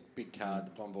and- the big card,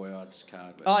 the Bon Voyage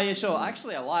card. Oh yeah, sure.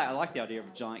 Actually, I like the idea of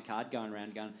a giant card going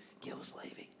around, going, Gil's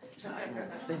leaving. So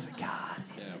there's a card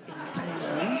in the team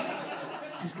room.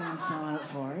 Just go and sign it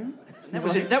for him.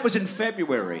 That was in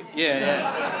February.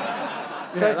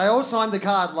 Yeah. So they all signed the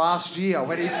card last year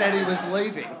when he said he was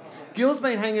leaving. Gil's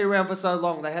been hanging around for so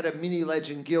long, they had a mini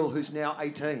legend Gil who's now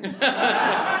 18.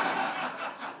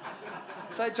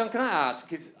 So, John, can I ask?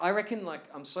 Because I reckon,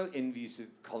 I'm so envious of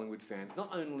Collingwood fans.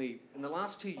 Not only in the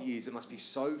last 2 years, it must be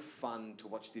so fun to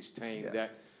watch this team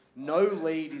that no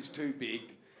lead is too big.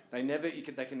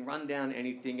 They can run down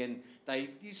anything, and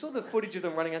you saw the footage of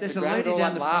them running out There's the a ground, lady all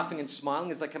down the laughing and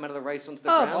smiling as they come out of the race onto the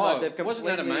Oh, ground. Oh, wasn't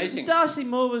that amazing? Darcy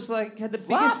Moore was had the biggest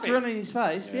Laughing. grin on his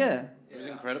face. Yeah. It was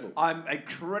incredible. I'm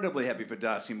incredibly happy for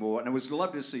Darcy Moore, and it was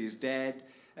lovely to see his dad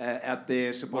out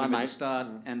there supporting him at the start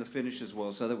and the finish as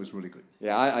well. So that was really good.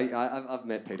 Yeah, I've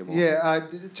met Peter Moore. Yeah,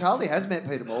 Charlie has met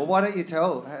Peter Moore. Why don't you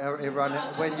tell everyone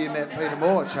when you met Peter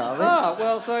Moore, Charlie? Oh,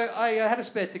 well, so I had a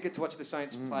spare ticket to watch the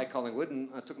Saints play Collingwood, and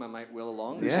I took my mate Will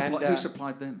along. Yeah. And, Who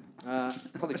supplied them?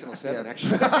 probably Channel 7,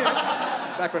 actually.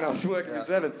 Back when I was working for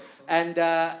 7. And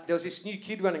there was this new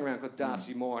kid running around called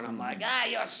Darcy Moore, and I'm like,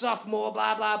 you're a sophomore,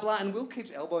 blah, blah, blah. And Will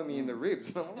keeps elbowing me in the ribs.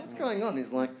 And I'm like, what's going on?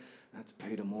 He's like, that's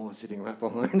Peter Moore sitting right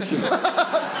behind you.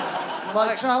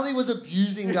 Charlie was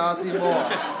abusing Darcy Moore,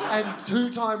 and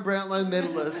 2-time Brownlow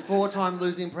medalist, 4-time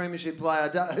losing premiership player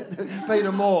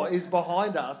Peter Moore is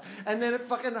behind us. And then at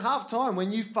fucking half time,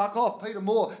 when you fuck off, Peter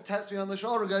Moore taps me on the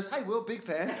shoulder and goes, "Hey, Will, big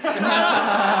fan."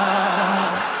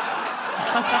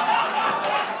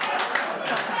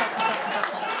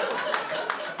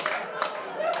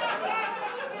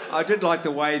 I did like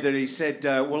the way that he said,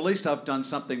 well, at least I've done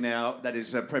something now that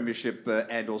is a premiership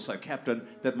and also captain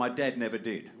that my dad never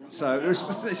did. So he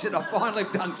said, I've finally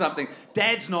done something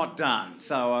Dad's not done.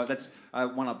 So that's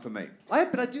one up for me.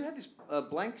 But I do have this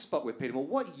blank spot with Peter Moore.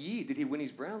 What year did he win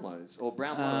his Brownlows? Or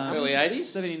Brownlow? Early 80s?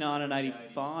 79 and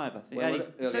 85, I think. Well, early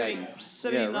 80s.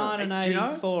 79 Yeah, right. and Do you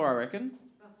know? 84, I reckon.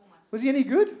 Was he any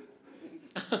good?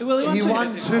 Well, He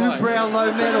won 2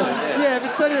 Brownlow medals. Yeah,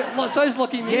 but so's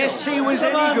Lockie Neal. Yes, he was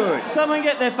any good. Someone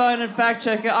get their phone and fact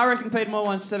check it. I reckon Peter Moore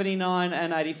won 79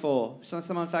 and 84.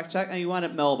 Someone fact check. And he won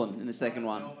at Melbourne in the second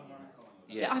one.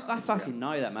 Yes. I fucking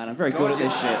know that, man. I'm very good at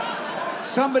this shit.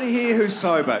 Somebody here who's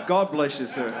sober. God bless you,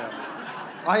 sir.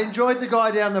 I enjoyed the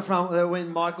guy down the front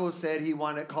when Michael said he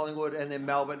won at Collingwood and then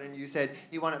Melbourne, and you said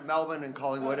he won at Melbourne and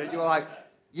Collingwood, and you were like,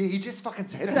 yeah, he just fucking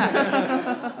said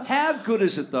that. How good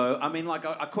is it, though? I mean, I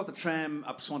caught the tram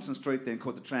up Swanson Street, then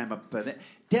caught the tram up there.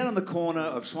 Down in the corner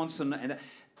of Swanson, and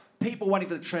people waiting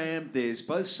for the tram. There's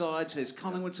both sides. There's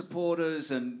Collingwood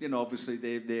supporters, and, obviously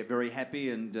they're very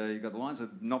happy, and you've got the Lions that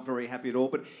are not very happy at all.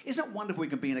 But isn't it wonderful we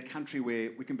can be in a country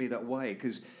where we can be that way?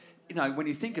 Because when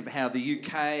you think of how the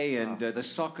UK and the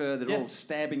soccer, they're all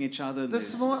stabbing each other. And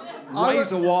This there's mor-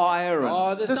 razor wire.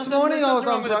 And This morning I was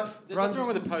on There's nothing wrong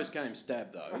with a post-game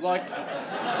stab, though.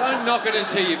 Don't knock it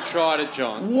until you've tried it,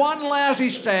 John. one lousy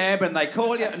stab, and they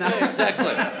call you. No,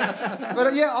 Exactly.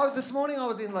 But this morning I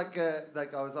was in I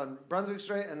was on Brunswick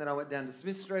Street and then I went down to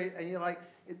Smith Street, and you're like,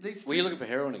 these Were you looking for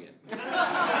heroin again?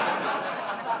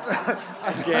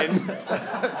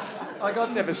 I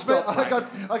got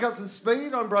some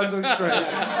speed on Brunswick Street,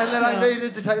 and then I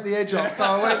needed to take the edge off, so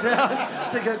I went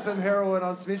down to get some heroin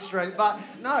on Smith Street. But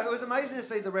no, it was amazing to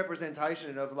see the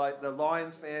representation of the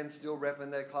Lions fans still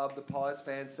repping their club, the Pies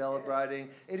fans celebrating.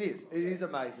 It is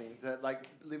amazing to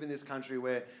live in this country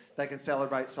where they can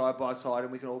celebrate side by side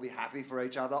and we can all be happy for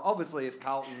each other. Obviously, if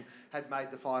Carlton had made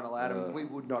the final, Adam, we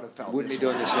would not have felt Wouldn't this be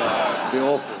doing the show. It'd be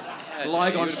awful.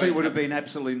 Lygon Street would have been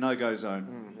absolutely no-go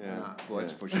zone.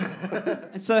 That's for sure.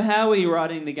 And so how were you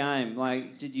writing the game?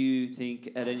 Did you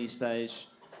think at any stage,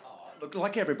 Look,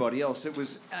 like everybody else, it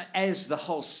was, as the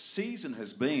whole season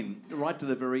has been, right to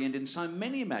the very end in so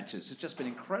many matches. It's just been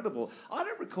incredible. I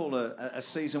don't recall a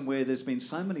season where there's been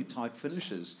so many tight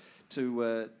finishes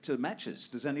to matches.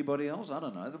 Does anybody else? I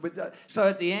don't know. So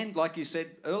at the end, like you said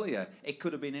earlier, it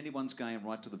could have been anyone's game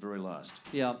right to the very last.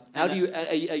 Yeah. How do you?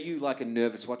 Are you like a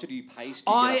nervous watcher? Do you pace?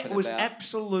 Do you get I up and was about?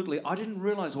 absolutely... I didn't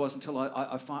realise it was until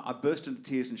I burst into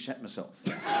tears and shat myself.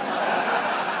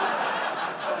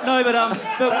 No, but I'm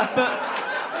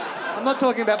not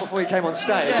talking about before you came on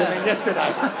stage. Yeah. I mean,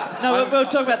 yesterday. no, we'll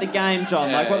talk about the game,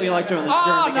 John. Like what we like during the game.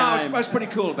 I was pretty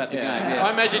cool about the game. Yeah.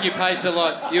 I imagine you pace a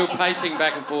lot. You were pacing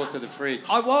back and forth to the fridge.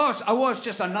 I was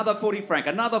just another 40 franc.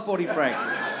 And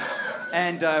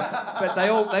but they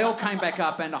all came back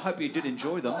up, and I hope you did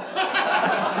enjoy them.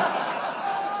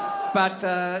 But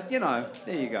there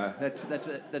you go.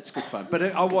 That's good fun. But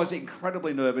I was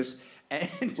incredibly nervous.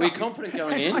 And Were you confident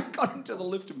going in? I got into the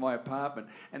lift of my apartment,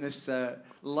 and this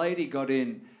lady got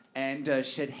in and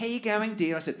said, "How you going,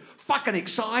 dear?" I said, "Fucking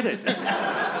excited."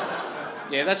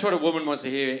 Yeah, that's what a woman wants to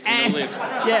hear in a lift.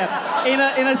 Yeah,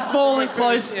 in a small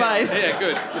enclosed space. Yeah,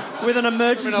 good. With an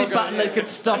emergency Criminal button that could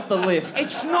stop the lift.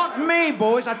 It's not me,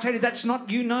 boys. I tell you, that's not...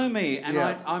 You know me. And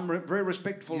Yeah. I'm very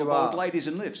respectful You of are. old ladies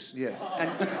in lifts. Yes. And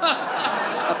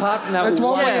Apart from that, That's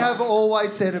what we Yeah. have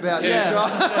always said about you,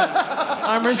 John.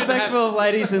 I'm respectful of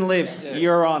ladies in lifts,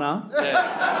 Your Honour.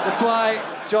 that's why,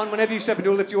 John, whenever you step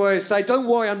into a lift, you always say, "Don't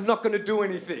worry, I'm not going to do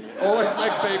anything." Always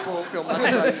makes people feel much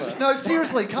safer. No,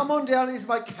 seriously, come on down is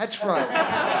my catchphrase.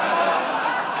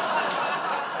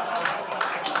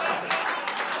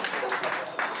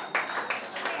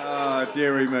 oh,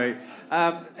 dearie me.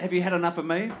 Have you had enough of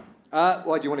me? Why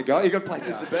do you want to go? You got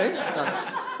places to be?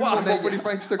 Well, More Woody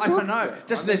Franks to I cook? don't know.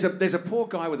 Just there's a poor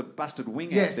guy with a busted wing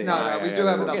out Yes, there. no, we do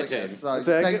have we'll another get to him. guest, so It's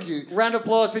a thank you. Round of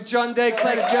applause for John Diggs,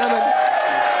 ladies and gentlemen.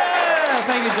 Yeah,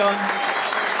 thank you, John.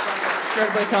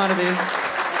 Incredibly kind of you.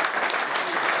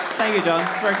 Thank you, John.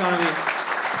 It's very kind of you.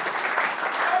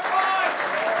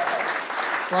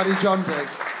 Bloody John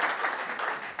Diggs.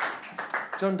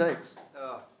 John Diggs.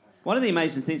 One of the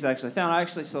amazing things I actually found, I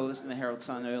actually saw this in the Herald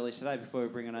Sun earlier today before we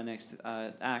bring in our next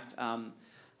act,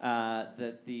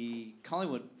 that the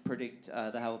Collingwood predict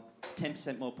they have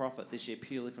 10% more profit this year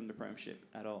purely from the premiership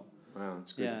at all. Wow,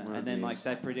 that's good. Yeah, Wow, and then yes. like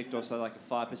they predict also like a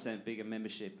 5% bigger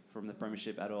membership from the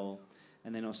premiership at all,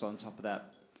 and then also on top of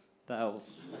that, they'll.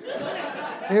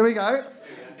 Here we go.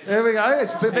 Here we go.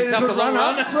 It's been a up good the long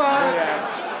run up. run.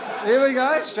 So, here we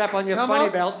go. Strap on your Come funny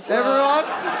on, belts. Everyone.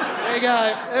 There you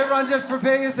go. Everyone just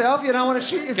prepare yourself. You don't want to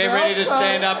shit yourself. Get ready to so-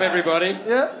 stand up, everybody.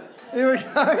 Yeah. Here we go.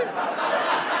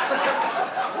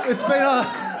 It's been a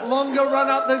longer run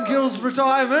up than Gil's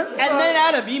retirement. so- And then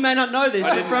Adam, you may not know this,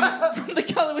 but from the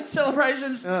Collingwood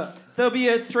celebrations, there'll be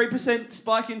a 3%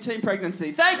 spike in teen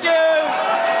pregnancy. Thank you.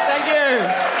 Thank you.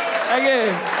 Thank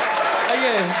you. Thank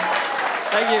you.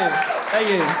 Thank you. Thank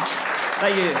you.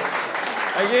 Thank you.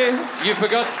 Thank you. You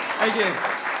forgot. Thank you.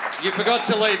 You forgot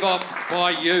to leave off by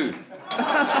you.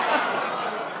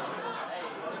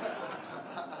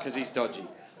 Because he's dodgy.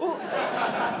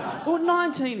 Well,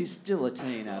 19 is still a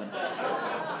teen, Adam.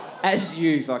 As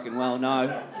you fucking well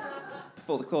know.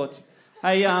 Before the courts.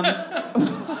 Hey,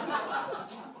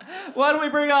 why don't we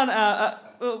bring on...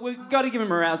 well, we've got to give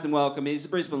him a rousing welcome. He's a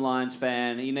Brisbane Lions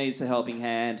fan. He needs a helping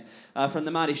hand. From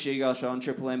the Marty Sheargold Show on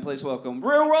Triple M, please welcome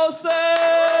Real Ralston!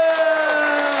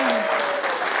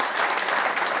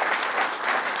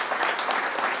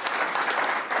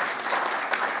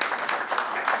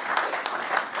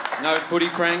 No footy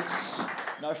Franks.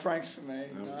 No Franks for me.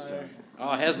 No.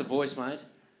 Oh, how's the voice, mate?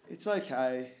 It's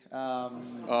okay. Oh.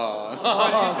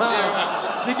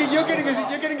 You're getting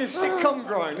a sitcom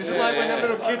groan. This is like when that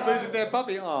little kid loses their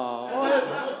puppy. Oh.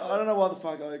 I don't know why the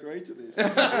fuck I agreed to this.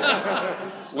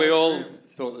 This is We all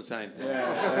thought the same thing.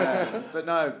 yeah. But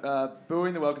no,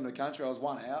 booing the welcome to the country, I was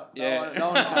one out. Yeah. No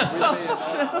one came with me.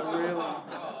 And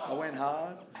I went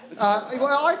hard.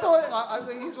 Well, I thought...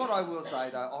 here's what I will say,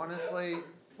 though. Honestly,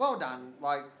 well done.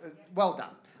 Well done.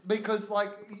 Because,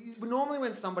 normally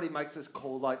when somebody makes this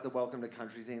call, like the Welcome to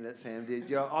Country thing that Sam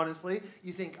did, honestly,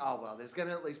 you think, oh, well, there's going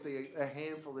to at least be a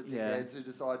handful of dickheads who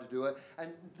decide to do it.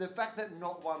 And the fact that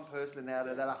not one person out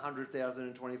of that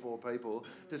 100,024 people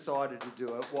decided to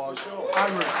do it was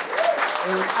unreal.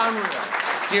 It was unreal.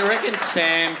 Do you reckon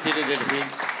Sam did it at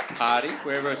his party?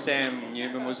 Wherever Sam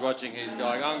Newman was watching, he's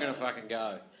going, I'm going to fucking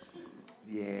go.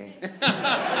 Yeah.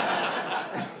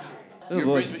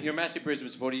 You're a massive Brisbane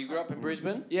supporter. You grew up in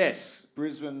Brisbane? Yes,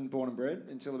 Brisbane, born and bred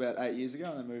until about 8 years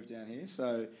ago, and then moved down here.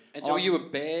 So, were you a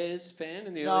Bears fan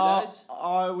in the early days?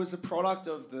 I was a product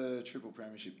of the Triple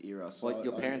Premiership era. So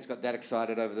Your parents got that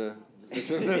excited over the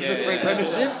three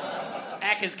premierships?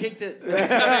 Ackers kicked it. Come here,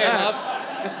 love.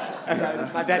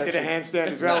 My dad did a handstand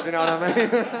as well, if you know what I mean.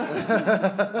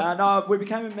 No, we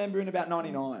became a member in about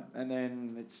 99, and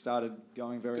then it started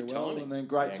going very Good well, timing. and then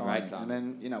great timing. time.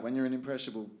 And then, when you're an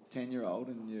impressionable 10-year-old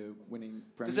and you're winning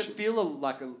Does premierships. it feel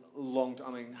like a long time?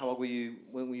 I mean, how old were you?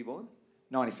 When were you born?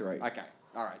 93. Okay.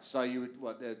 All right. So you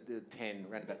were, the 10,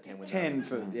 around about 10. 10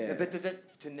 for, yeah. But does it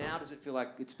feel like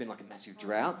it's been like a massive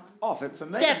drought? Oh, for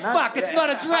me. Yeah, fuck, it's not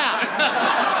a drought.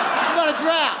 It's not a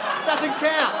drought. Doesn't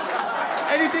count.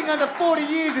 Anything under 40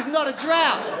 years is not a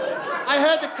drought. I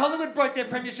heard that Collingwood broke their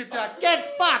premiership drought.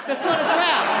 Get fucked, that's not a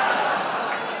drought.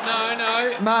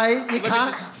 No. Mate, you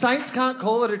can't. Saints can't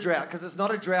call it a drought because it's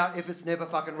not a drought if it's never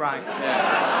fucking rained.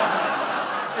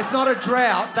 It's not a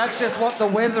drought. That's just what the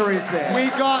weather is there. We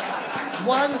got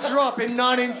one drop in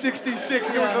 1966.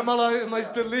 It was the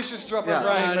most delicious drop of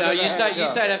rain. No. You say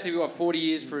it'd have to be 40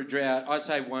 years for a drought. I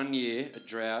say 1 year a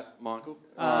drought, Michael.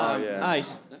 8. Oh, you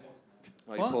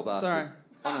poor bastard. Sorry.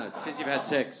 Oh no, since you've had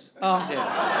sex. Oh.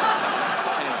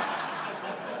 Yeah. Anyway.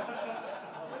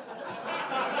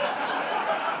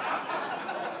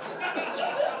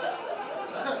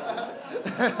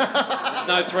 There's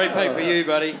no 3P for you,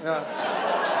 buddy.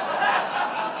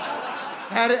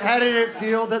 How did it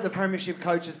feel that the premiership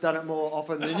coach has done it more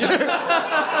often than you?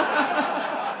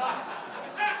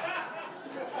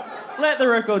 Let the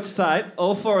record state,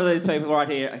 all 4 of these people right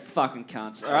here are fucking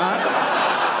cunts, all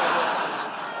right?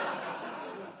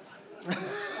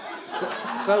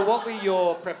 So what were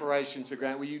your preparations for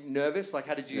Grant? Were you nervous? Like,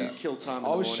 how did you kill time in the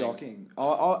morning? I was shocking.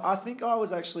 I think I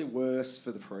was actually worse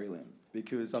for the prelim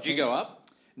because Did you go up?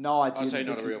 No, I didn't. So you're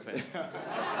not a real fan.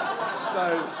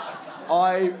 So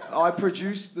I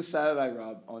produced the Saturday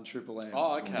Rub on Triple M.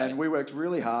 Oh, okay. And we worked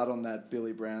really hard on that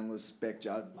Billy Brownless Beck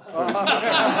Judd. all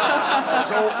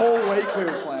week we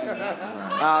were playing.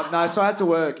 No, so I had to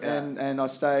work and I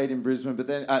stayed in Brisbane, but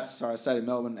then, I stayed in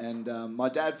Melbourne, and my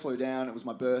dad flew down. It was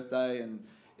my birthday, and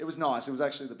it was nice. It was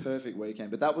actually the perfect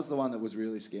weekend, but that was the one that was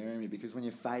really scaring me because when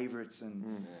you're favourites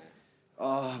and...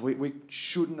 we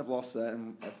shouldn't have lost that,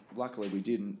 and luckily we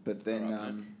didn't. But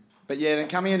then, then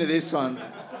coming into this one,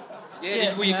 were you how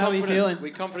are you confident? feeling? Were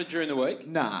you confident during the week?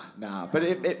 nah. But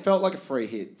it felt like a free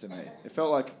hit to me. It felt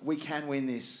like we can win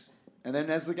this. And then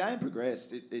as the game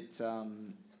progressed, it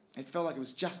felt like it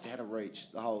was just out of reach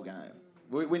the whole game.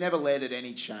 We never let it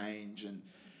any change, and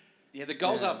Yeah, the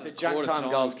goals after The the junk quarter time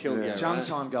goals killed you. junk right?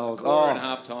 time goals. Quarter and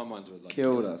half time ones were like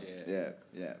killed killers, us. Yeah.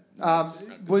 Yeah.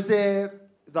 Was there,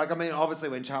 obviously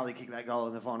when Charlie kicked that goal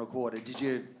in the final quarter, did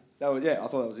you... I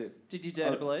thought that was it. Did you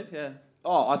dare to believe? Yeah.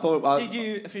 Oh, I thought... Did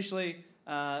you officially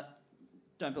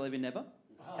don't believe in never?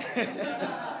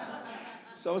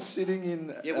 So I was sitting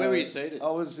in... Yeah, where were you seated?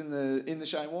 I was in the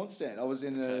Shane Warne stand. I was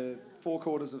in 4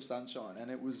 quarters of sunshine, and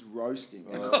it was roasting.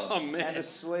 Oh, man. And a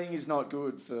sling is not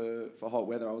good for hot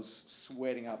weather. I was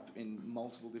sweating up in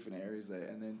multiple different areas there,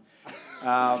 and then...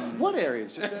 What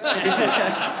areas?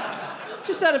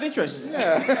 Just Just out of interest.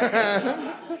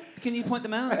 Yeah. Can you point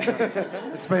them out?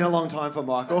 It's been a long time for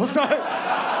Michael, so...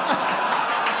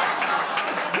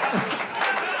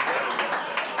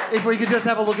 If we could just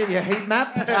have a look at your heat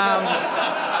map.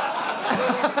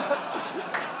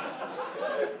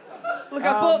 Look,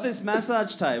 I bought this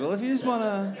massage table. If you just want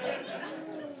to...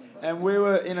 And we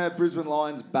were in a Brisbane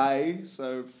Lions bay,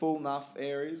 so full enough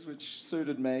areas, which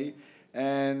suited me.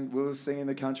 And we were singing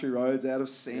the country roads out of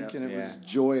sync, and it was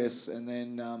joyous. And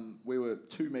then we were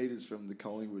 2 metres from the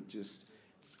Collingwood, just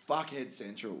fuckhead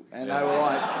central. And they were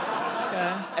like...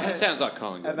 That sounds like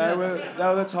Collingwood. And they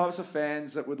were the types of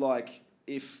fans that would like...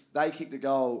 If they kicked a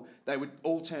goal, they would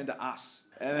all turn to us.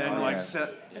 And then it's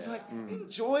like,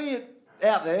 enjoy it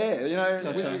out there, you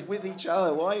know, with each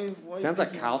other. Why Sounds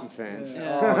like Carlton fans.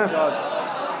 Yeah. Oh,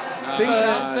 God.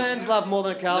 Fans love more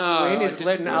than a Carlton win is just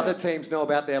letting other teams know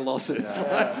about their losses.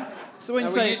 So when you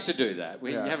we say... used to do that.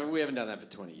 We haven't done that for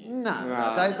 20 years. No,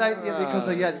 because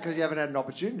you haven't had an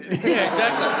opportunity. Yeah,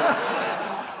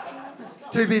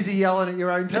 exactly. Too busy yelling at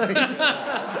your own team.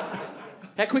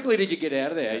 How quickly did you get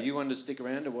out of there? You wanted to stick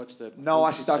around to watch the... No,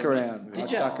 I stuck segment? around. Did I you?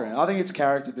 stuck around. I think it's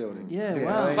character building. Yeah, I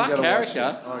wow. think Fuck you gotta watch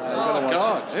character. it. Oh,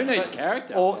 God. Who needs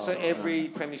character? Also, every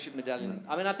premiership medallion.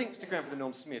 I mean, I think stick around for the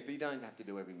Norm Smith, but you don't have to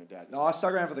do every medallion. No, I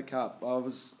stuck around for the cup. I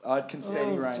had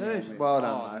confetti raining on me. Well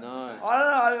done, mate. No.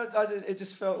 I don't know. It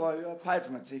just felt like I paid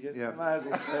for my ticket. Yeah. I may as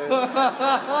well see it.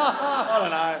 I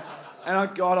don't know. And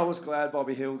I was glad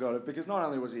Bobby Hill got it because not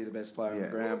only was he the best player on the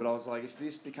ground, but I was like, if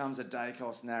this becomes a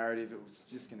Dacos narrative, it was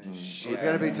just going to shit. It's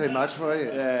going to be too much for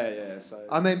you. Yeah. So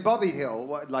I mean, Bobby Hill,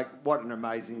 what an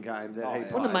amazing game that he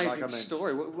played. What an amazing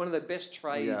story. One of the best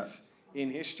trades in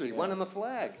history. Won him a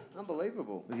flag.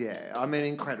 Unbelievable. Yeah, I mean,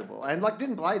 incredible. And,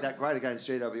 didn't play that great against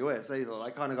GWS either.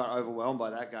 They kind of got overwhelmed by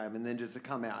that game and then just to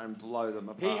come out and blow them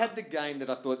apart. He had the game that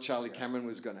I thought Charlie Cameron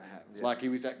was going to have. Yeah. He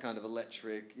was that kind of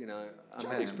electric,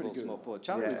 Charlie's pretty good. Small forward.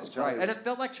 Charlie was great. And it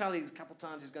felt like Charlie, a couple of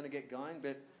times, he's going to get going,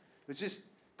 but it was just,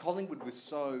 Collingwood was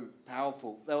so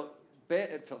powerful.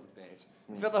 It felt the Bears.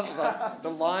 It felt like the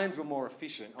Lions were more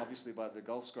efficient, obviously, by the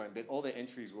goal scoring, but all their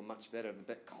entries were much better.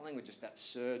 But Collingwood just that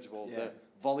surge ball, the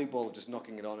volleyball just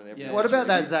knocking it on and everything. What about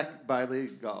that Zach Bailey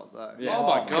goal, though? Yeah. Oh,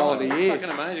 my God. It's fucking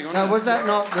amazing. No, was that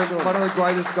not one of the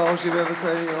greatest goals you've ever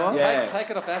seen in your life? Yeah. Take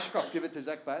it off Ashcroft, give it to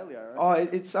Zach Bailey, I reckon.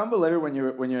 It's unbelievable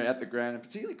when you're at the ground, and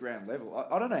particularly ground level.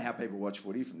 I don't know how people watch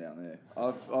footy from down there.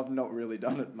 I've not really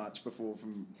done it much before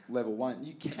from level one.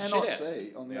 You cannot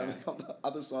see on the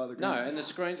other side of the ground. No, and the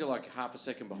screens are like half a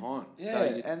second behind. Yeah,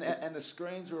 so and the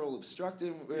screens were all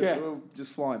obstructed. We're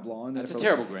just flying blind. It's a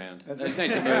terrible ground. They just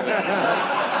need to move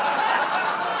it.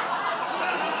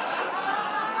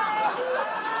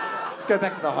 Let's go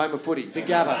back to the home of footy, the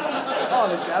Gabba.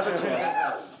 The Gabba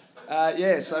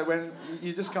tour. So when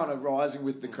you're just kind of rising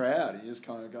with the crowd, you're just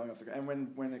kind of going off the ground.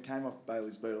 And when it came off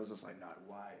Bailey's boot, I was just like, no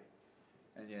way.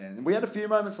 And we had a few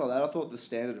moments like that. I thought the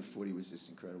standard of footy was just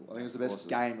incredible. I think it was the best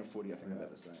game of footy I think I've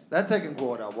ever seen. That second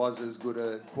quarter was as good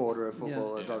a quarter of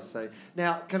football as I've seen.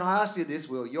 Now, can I ask you this,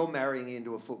 Will? You're marrying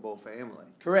into a football family.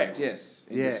 Correct, yes.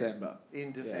 In December.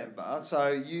 In December. Yeah. So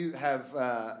you have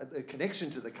a connection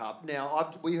to the Cup.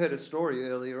 Now, we heard a story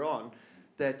earlier on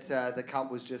that the Cup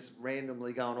was just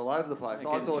randomly going all over the place.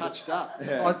 I thought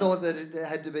I thought that it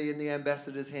had to be in the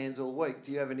ambassador's hands all week.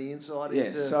 Do you have any insight into...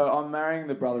 Yes, so I'm marrying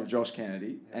the brother of Josh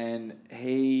Kennedy, and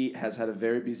he has had a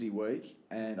very busy week,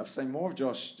 and I've seen more of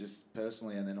Josh just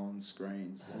personally and then on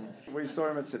screens. We saw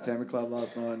him at September Club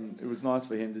last night, and it was nice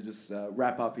for him to just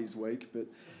wrap up his week, but...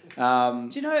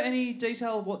 do you know any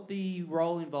detail of what the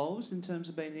role involves in terms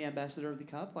of being the ambassador of the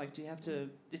Cup? Do you have to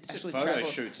actually travel?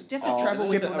 Shoots and do you have to travel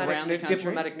with around the country?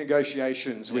 Diplomatic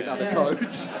negotiations with other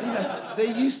codes.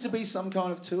 There used to be some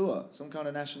kind of tour, some kind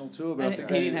of national tour, but and I think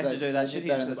he didn't have to do that. Shit,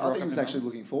 I think he was actually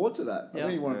looking forward to that. I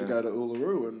think he wanted to go to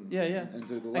Uluru and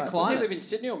do the lap. Does he live in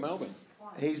Sydney or Melbourne?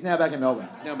 He's now back in Melbourne.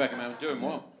 Doing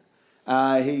well.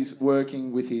 He's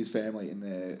working with his family in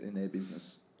their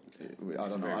business. I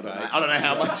don't know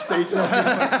how much detail.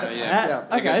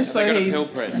 Okay, so he's pill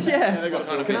press.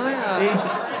 Can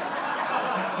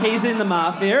he's in the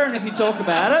mafia, and if you talk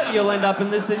about it, you'll end up in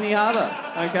the Sydney Harbour.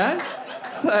 Okay,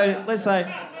 so let's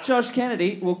say Josh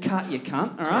Kennedy will cut your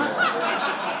cunt. All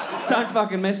right, don't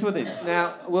fucking mess with him.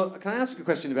 Now, can I ask a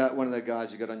question about one of the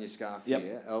guys you got on your scarf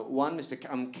here? One, Mr.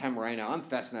 Cam Rayner. I'm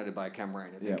fascinated by Cam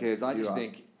Rayner because I just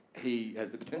think he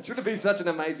has the potential to be such an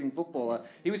amazing footballer.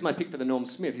 He was my pick for the Norm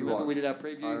Smith. Remember we did our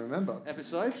preview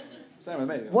episode? Same with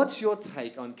me. What's your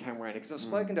take on Cam Rayner? Because I've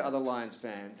spoken to other Lions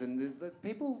fans, and the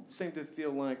people seem to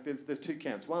feel like there's two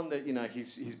camps. One that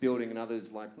he's building, and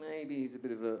others like maybe he's a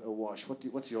bit of a wash.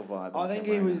 What's your vibe? I think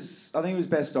he was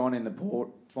best on in the Port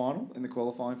final, in the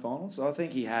qualifying final. So I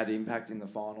think he had impact in the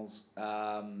finals.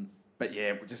 But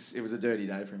yeah, it was a dirty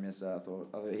day for him yesterday, I thought.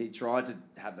 He tried to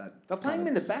have that... They're playing him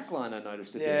in the back line, I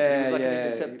noticed a bit. He was like an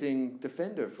intercepting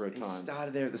defender for a time. He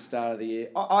started there at the start of the year.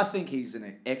 I think he's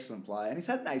an excellent player, and he's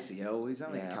had an ACL. He's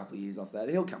only a couple of years off that.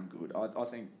 He'll come good. I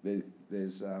think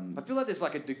there's... I feel like there's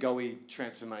like a De Goey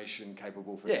transformation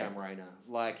capable for Cam Rayner.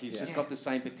 Like, he's just got the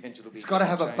same potential to be... He's got to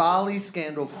have a Bali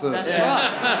scandal first. That's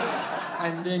right.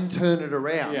 And then turn it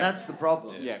around. Yeah. That's the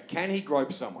problem. Yeah. Can he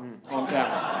grope someone on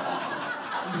camera?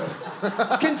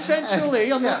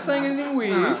 Consensually, I'm not saying anything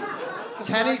weird.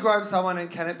 Can he grope someone and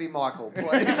can it be Michael,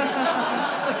 please?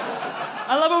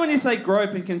 I love it when you say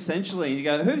grope and consensually, and you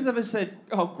go, who's ever said,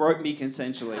 grope me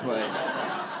consensually, please?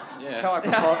 That's how I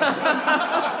propose.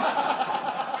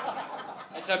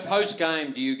 And so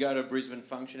post-game, do you go to a Brisbane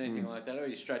function, anything like that, or are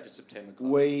you straight to September Club?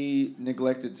 We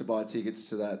neglected to buy tickets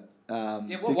to that.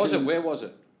 What was it? Where was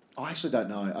it? I actually don't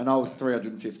know. I know it was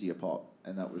 $350 a pop,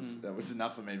 and that was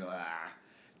enough for me to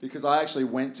because I actually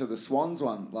went to the Swans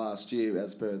one last year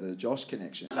as per the Josh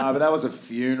connection. No, but that was a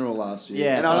funeral last year.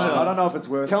 Yeah, and I don't know if it's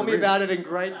worth Tell me about it in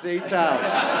great detail.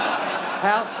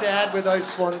 How sad were those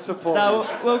Swan supporters?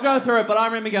 No, we'll go through it, but I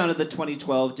remember going to the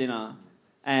 2012 dinner,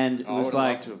 and it was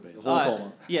like... to have been. The Hawthorn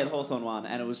one. Yeah, the Hawthorn one,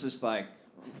 and it was just like,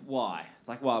 why?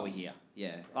 Like, why are we here?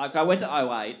 Yeah. Like, I went to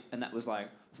 08, and that was like,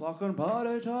 fucking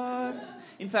party time.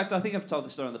 In fact, I think I've told the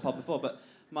story on the pod before, but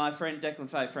my friend Declan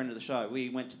Fay, friend of the show, we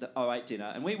went to the 08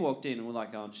 dinner and we walked in and we're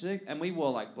like, and we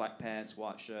wore like black pants,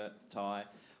 white shirt, tie,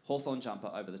 Hawthorn jumper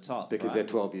over the top. Because they're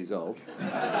 12 years old.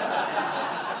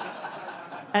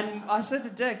 And I said to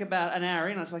Dec about an hour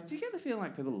in, I was like, do you get the feeling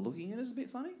like people are looking at us a bit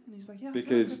funny? And he's like, yeah.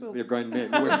 Because I they're grown men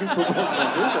wearing football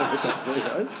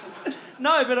jumpers.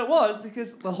 No, but it was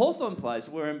because the Hawthorn players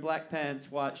were in black pants,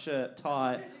 white shirt,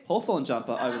 tie, Hawthorn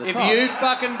jumper over the top. If you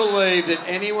fucking believe that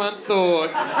anyone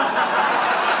thought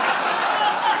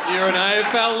you're an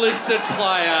AFL listed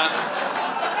player.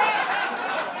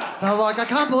 They're like, I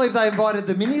can't believe they invited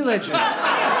the mini legends.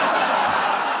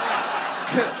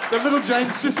 The little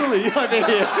James Sicily over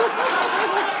here.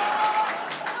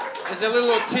 There's a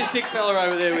little autistic fella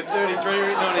over there with 33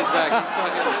 written on his back.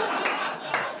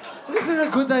 Isn't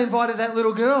it good they invited that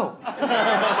little girl?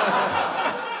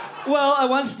 Well, at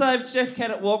one stage, Jeff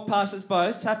Kennett walked past us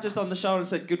both, tapped us on the shoulder and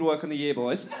said, good work on the year,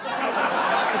 boys. It's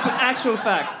an actual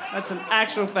fact. That's an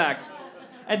actual fact.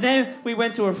 And then we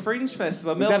went to a fringe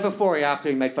festival. Was that before or after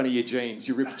he made fun of your jeans,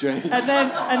 your ripped jeans? And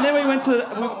then we went to...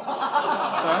 sorry,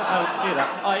 I'll do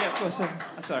that. Oh, yeah, of course.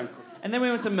 Sorry. And then we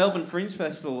went to Melbourne Fringe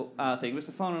Festival thing. It was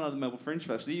the final night of the Melbourne Fringe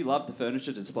Festival. You loved the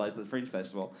furniture displays at the Fringe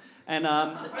Festival. And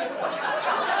a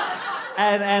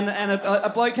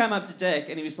bloke came up to Dec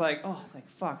and he was like, oh, thank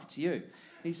fuck, it's you. And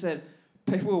he said,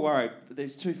 people were worried, but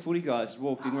these two footy guys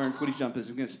walked in wearing footy jumpers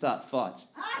and we're going to start fights.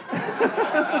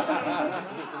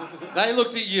 They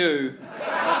looked at you.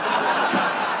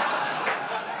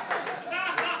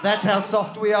 That's how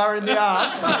soft we are in the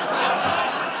arts.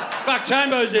 Fuck,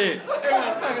 Chambo's here.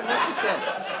 Everyone fucking left yourself.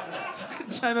 Fucking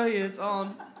Chambo here, it's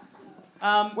on.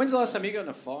 When's the last time you got in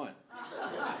a fight?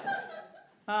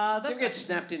 Did you That's get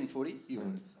snapped in footy?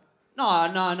 No.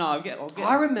 I'll get...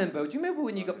 I remember. Do you remember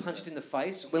when you got punched in the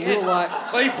face? When Yes. we were like...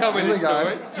 Please tell me Here we this go.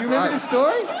 story. Do you remember this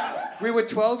story? We were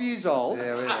 12 years old.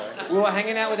 Yeah, we know. We were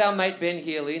hanging out with our mate Ben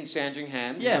Healy in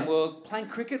Sandringham. Yeah. And we were playing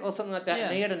cricket or something like that. Yeah.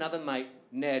 And he had another mate,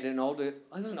 Ned, he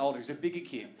wasn't older, he was a bigger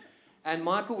kid. And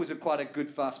Michael was quite a good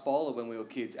fast bowler when we were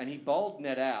kids. And he bowled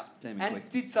Ned out. Damn, and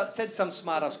said some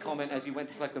smart-ass comment as he went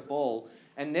to collect the ball.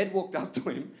 And Ned walked up to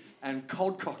him and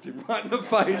cold-cocked him right in the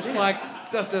face, like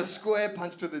just a square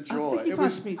punch to the jaw. I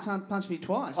think he punched me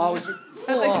twice. I was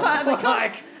full on.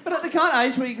 But at the kind of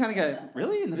age where you kind of go,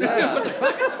 really? In the face?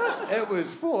 Yeah. It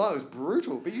was full. That was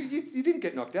brutal. But you didn't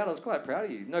get knocked out. I was quite proud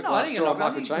of you. No I glass didn't get straw, knocked out.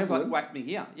 Michael He just Chamberlain. whacked me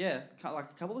here. Yeah, like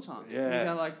a couple of times. Yeah. And you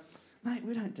go like, mate,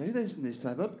 we don't do this in this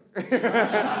suburb.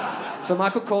 So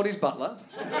Michael called his butler.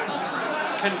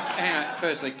 Hang on,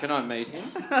 firstly, can I meet him?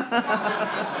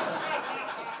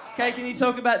 Okay, can you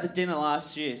talk about the dinner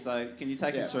last year? So can you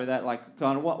take us through that? Like,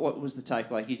 kind of, what was the take?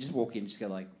 Like, you just walk in, just go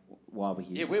like, why are we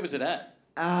here? Yeah, where was it at?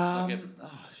 Hotel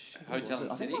in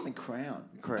the I think city? I'm in Crown.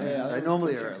 Yeah, they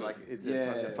normally are like in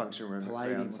the function room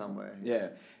Palladium around or somewhere. Yeah,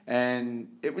 and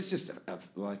it was just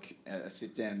like a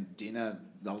sit-down dinner,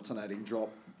 alternating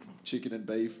drop, chicken and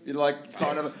beef. Like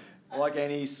kind of like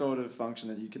any sort of function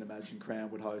that you can imagine Crown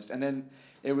would host. And then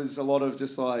it was a lot of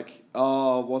just like,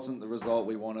 oh, wasn't the result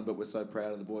we wanted, but we're so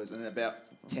proud of the boys. And about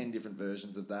 10 different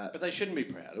versions of that. But they shouldn't be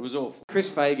proud. It was awful. Chris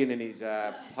Fagan in his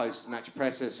post-match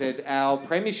presser said, our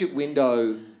premiership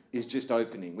window is just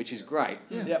opening, which is great.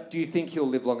 Yeah. Yep. Do you think he'll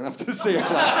live long enough to see it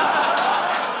play?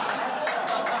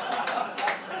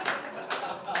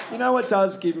 You know what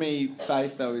does give me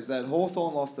faith, though, is that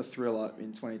Hawthorn lost a thriller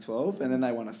in 2012 and then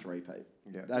they won a three-peat.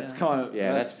 Yeah. That's kind of...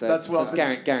 Yeah, that's what I've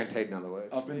been, guaranteed, in other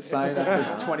words. I've been saying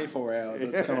that for 24 hours.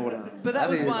 That's kind of what I'm... But that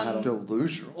was one.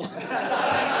 Delusional.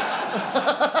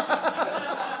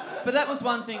 But that was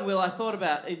one thing, Will, I thought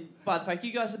about. By the fact,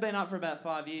 you guys have been up for about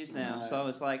 5 years now, No. so I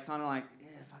was like, kind of like, yeah,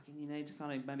 fucking, you need to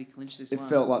kind of maybe clinch this It one.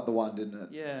 felt like the one, didn't it?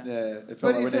 Yeah. Yeah, it felt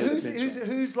But like is we there, needed a pinch one.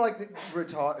 who's like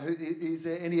retired? Is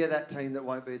there any of that team that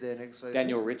won't be there next season?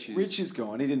 Daniel Rich is... Rich is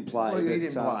gone. He didn't play. Well, he but,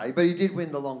 didn't play, but he did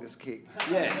win the longest kick.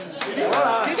 Yes.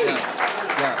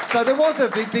 Yeah. So there was a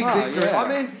big victory. yeah. I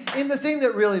mean, in the thing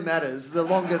that really matters, the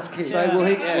longest kick. So will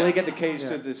he get the keys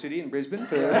to the city in Brisbane?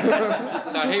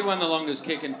 So he won the longest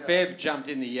kick and Fev jumped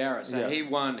in the Yarra. So he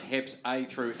won Hep's A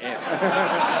through F.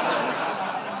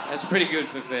 That's pretty good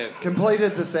for Fev.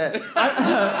 Completed the set.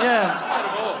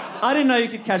 Yeah. I didn't know you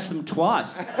could catch them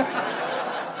twice. He's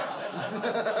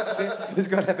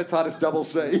got hepatitis double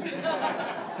C.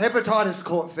 Hepatitis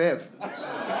caught Fev.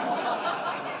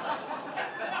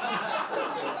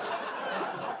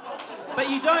 But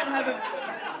you don't have a...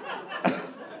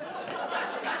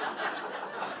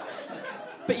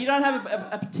 But you don't have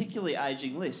a particularly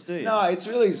ageing list, do you? No, it's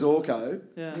really Zorko.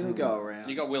 Yeah. He'll go around.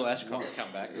 You got Will Ashcroft to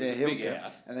come back. It was Yeah, a he'll big go.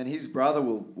 out. And then his brother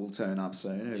will turn up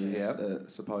soon, who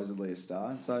is supposedly a star.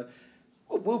 And so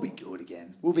we'll be good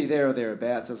again. We'll be there or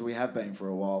thereabouts as we have been for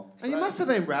a while. And you must have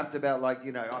been rapt about, like,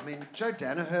 you know, I mean, Joe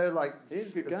Danaher, like,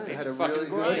 He's a good game. had a Fucking really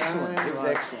good great. game. He was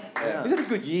like- excellent. Yeah. He's had a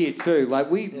good year too. Like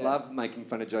we love making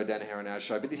fun of Joe Danaher on our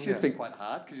show, but this year's Yeah. been quite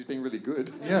hard because he's been really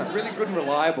good. Yeah. really good and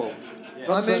reliable.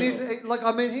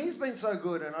 I mean, he's been so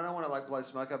good, and I don't want to like blow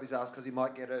smoke up his ass because he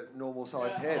might get a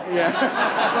normal-sized head. Yeah.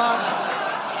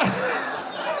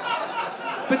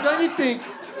 But don't you think,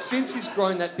 since he's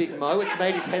grown that big mo, it's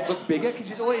made his head look bigger? Because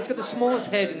he's got the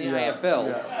smallest head in the AFL.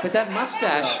 Yeah. But that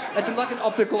mustache, it's like an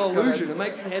optical illusion. It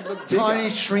makes his head look bigger. Tiny,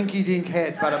 shrinky-dink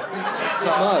head, but a big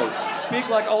mo. Big,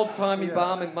 like old-timey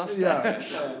barman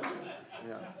mustache.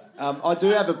 I do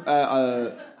have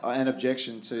an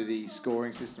objection to the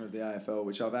scoring system of the AFL,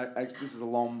 which this is a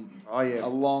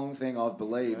long thing I've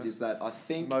believed is that I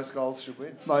think most goals should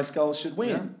win. Most goals should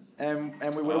win, and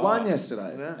we would have won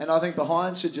yesterday. Yeah. And I think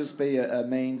behind should just be a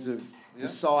means of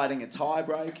deciding a tie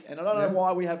break. And I don't know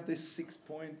why we have this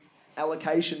 6-point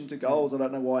allocation to goals. I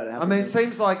don't know why it happens. I mean, it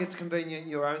seems like it's convenient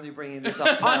you're only bringing this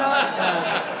up. I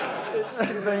know. It's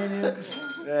convenient.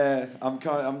 Yeah, I'm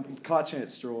clutching at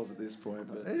straws at this point.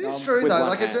 But it is true though.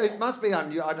 Like it must be I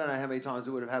don't know how many times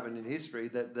it would have happened in history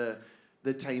that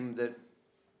the team that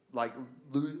like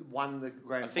won the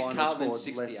grand final. I think Carlton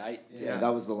scored 68. less. Yeah,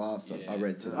 that was the last I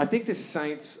read today. I think the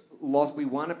Saints lost. We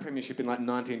won a premiership in like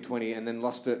 1920 and then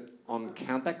lost it on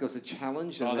countback. There was a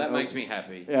challenge. Oh, that makes me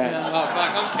happy. Yeah. Oh,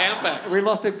 fuck, on countback.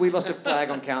 We lost a flag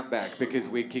on countback because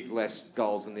we kicked less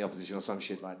goals than the opposition or some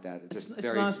shit like that. It's just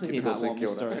very nice to hear typical St heartwarming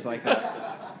Kilda. stories like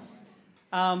that.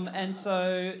 And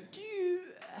so, do you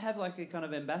have like a kind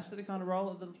of ambassador kind of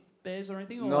role at the Bears or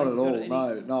anything? Or Not like at all.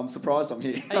 any... No, I'm surprised I'm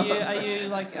here. Are you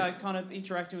like kind of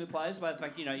interacting with players? By the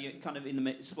fact, you know, you're kind of in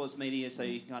the sports media, so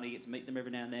you kind of get to meet them every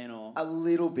now and then, or A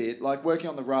little bit. Like working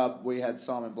on the rub, we had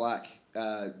Simon Black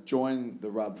join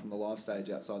the rub from the live stage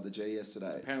outside the G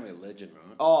yesterday. Apparently a legend,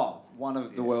 right? Oh, one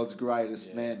of the world's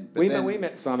greatest men. But We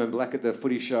met Simon Black at the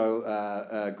footy show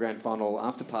grand final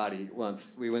after party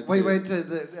once. We went to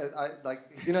the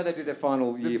you know they do their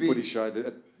final year big- footy show at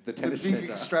the tennis big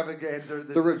centre. extravaganza.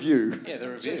 The review. Yeah,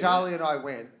 the review. Charlie and I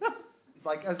went,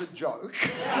 like as a joke,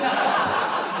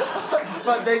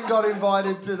 but then got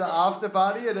invited to the after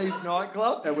party at Eve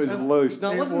nightclub. It was loose. No,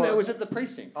 it it wasn't. was. It was at the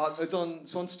precinct. It's on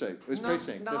Swan Street. It was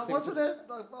precinct. No, Just next wasn't to- it?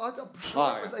 Like, I'm sure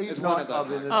Oh, it was yeah. Eve It's one of nightclub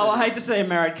those. in the I city. hate to see a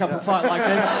married couple fight like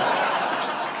this.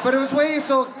 But it was where you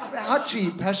saw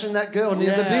Hutchie passion that girl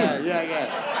near the bins.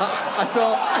 Yeah. I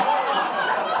saw.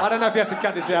 I don't know if you have to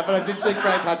cut this out, but I did see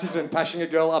Craig Hutchinson pashing a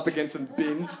girl up against some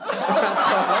bins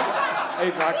outside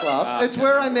Eve nightclub. It's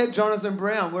where I met Jonathan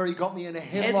Brown, where he got me in a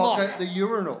headlock at the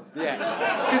urinal. Yeah.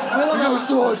 Because Will and I was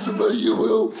nice to meet you,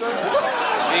 Will.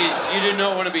 Jeez, you do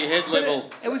not want to be head level.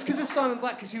 It was because of Simon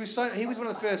Black, because he was one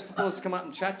of the first footballers to come up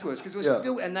and chat to us, because it was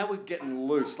still, and they were getting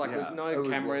loose. Like there was no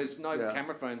cameras, no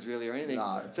camera phones really or anything.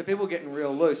 No. So people were getting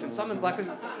real loose. And Simon Black was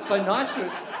so nice to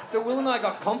us that Will and I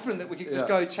got confident that we could just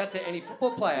go chat to any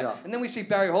football player. Yeah. And then we see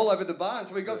Barry Hall over the bar, and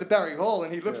so we go up to Barry Hall,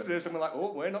 and he looks at us, and we're like,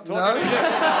 oh, we're not talking.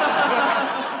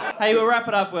 Hey, we'll wrap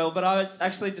it up, Will, but I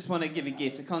actually just want to give a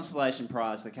gift, a consolation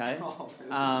prize, okay?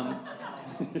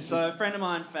 So a friend of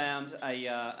mine found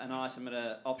an item at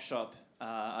a op shop,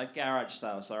 a garage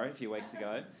sale, a few weeks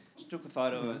ago. She took a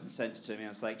photo of it and sent it to me. I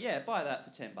was like, yeah, buy that for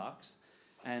 $10.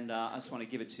 And I just want to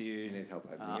give it to you. You need help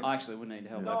opening it? I actually wouldn't need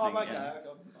help No, opening I'm it. okay.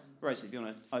 Rosie, if you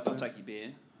want to, I'll take your beer,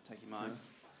 I'll take your mug.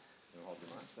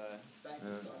 So, Thank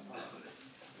you so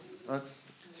much.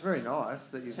 It's very nice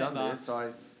that you've done $10. this.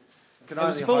 I can it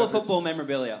was only full hope of football it's-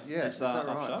 memorabilia. Yeah, This, is that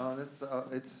op right? shop. Oh,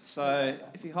 it's So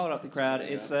if you hold up the crowd,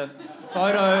 it's a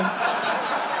photo.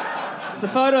 It's a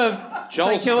photo of Joel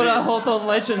St Kilda Smith. Hawthorn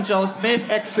legend Joel Smith,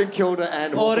 Ex-St Kilda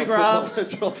and Autographed. Hawthorn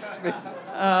footballer Joel Smith.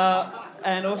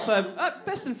 and also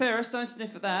best and fairest. Don't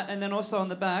sniff at that. And then also on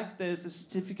the back, there's a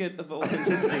certificate of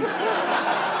authenticity.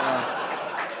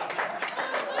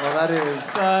 well, that is.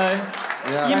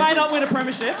 So you may not win a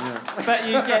premiership, but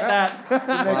you get that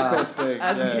The next best thing.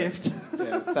 as a gift.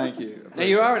 Yeah, thank you. Now,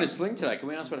 you are in a sling today. Can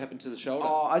we ask what happened to the shoulder?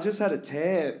 Oh, I just had a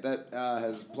tear that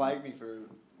has plagued me for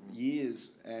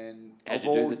years, and How'd of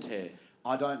you do all- the tear?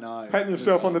 I don't know. Patting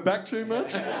yourself on the back too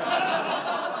much?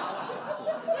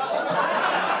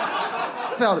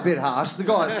 Felt a bit harsh. The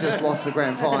guy's just lost the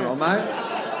grand final, mate.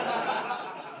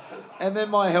 And then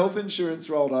my health insurance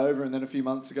rolled over, and then a few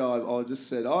months ago I just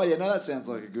said, oh, yeah, no, that sounds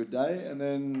like a good day. And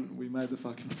then we made the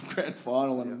fucking grand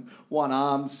final, and one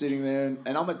arm sitting there,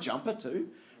 and I'm a jumper too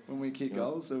when we kick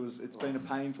goals. So it's been a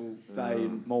painful day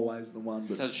in more ways than one.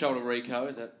 But So the shoulder reco,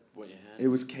 is that what you had? it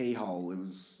was keyhole. It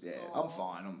was, I'm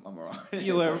fine. I'm all right.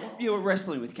 You were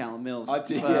wrestling with Callum Mills. I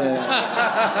did, so- yeah.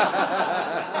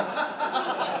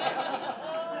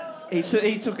 He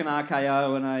took an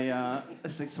RKO and a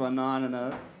 619 and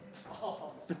a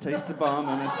Batista bomb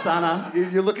and a stunner.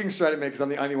 You're looking straight at me because I'm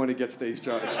the only one who gets these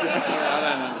jokes. I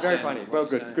don't understand. Very funny. Well,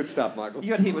 good stuff, Michael.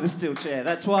 You got hit with a steel chair.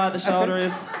 That's why the shoulder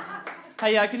is.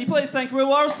 Hey, can you please thank Will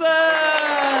Warrison?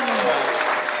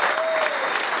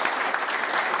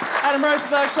 Adam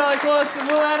Rosenberg, Charlie Clausen,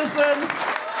 Will Anderson.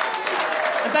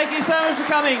 And thank you so much for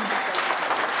coming.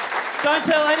 Don't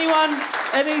tell anyone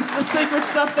any of the secret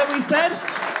stuff that we said,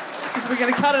 because we're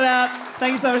going to cut it out.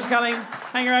 Thank you so much for coming.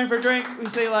 Hang around for a drink. We'll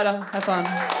see you later. Have fun.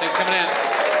 Thanks for coming out.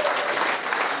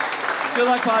 Good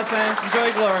luck, Pies fans. Enjoy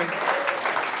your glory.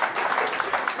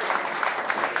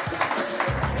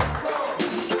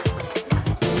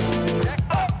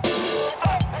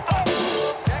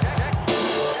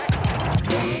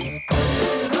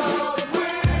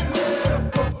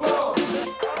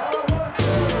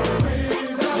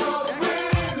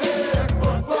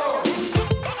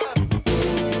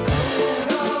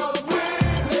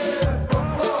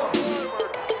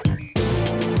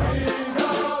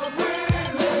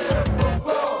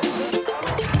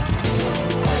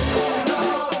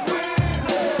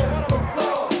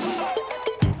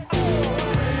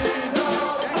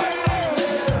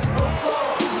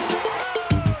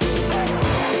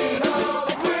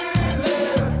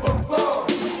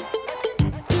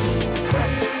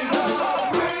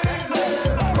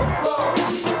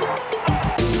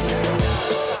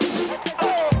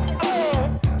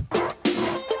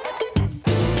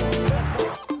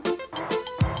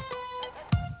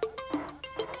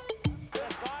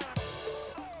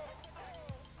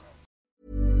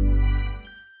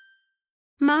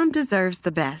 Mom deserves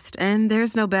the best, and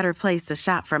there's no better place to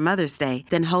shop for Mother's Day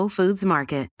than Whole Foods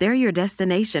Market. They're your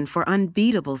destination for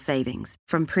unbeatable savings,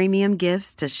 from premium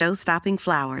gifts to show-stopping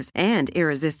flowers and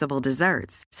irresistible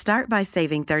desserts. Start by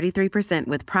saving 33%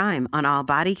 with Prime on all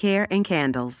body care and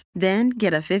candles. Then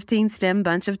get a 15-stem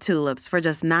bunch of tulips for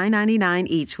just $9.99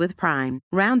 each with Prime.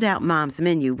 Round out Mom's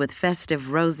menu with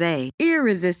festive rosé,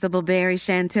 irresistible berry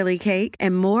chantilly cake,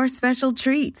 and more special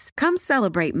treats. Come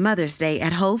celebrate Mother's Day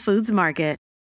at Whole Foods Market.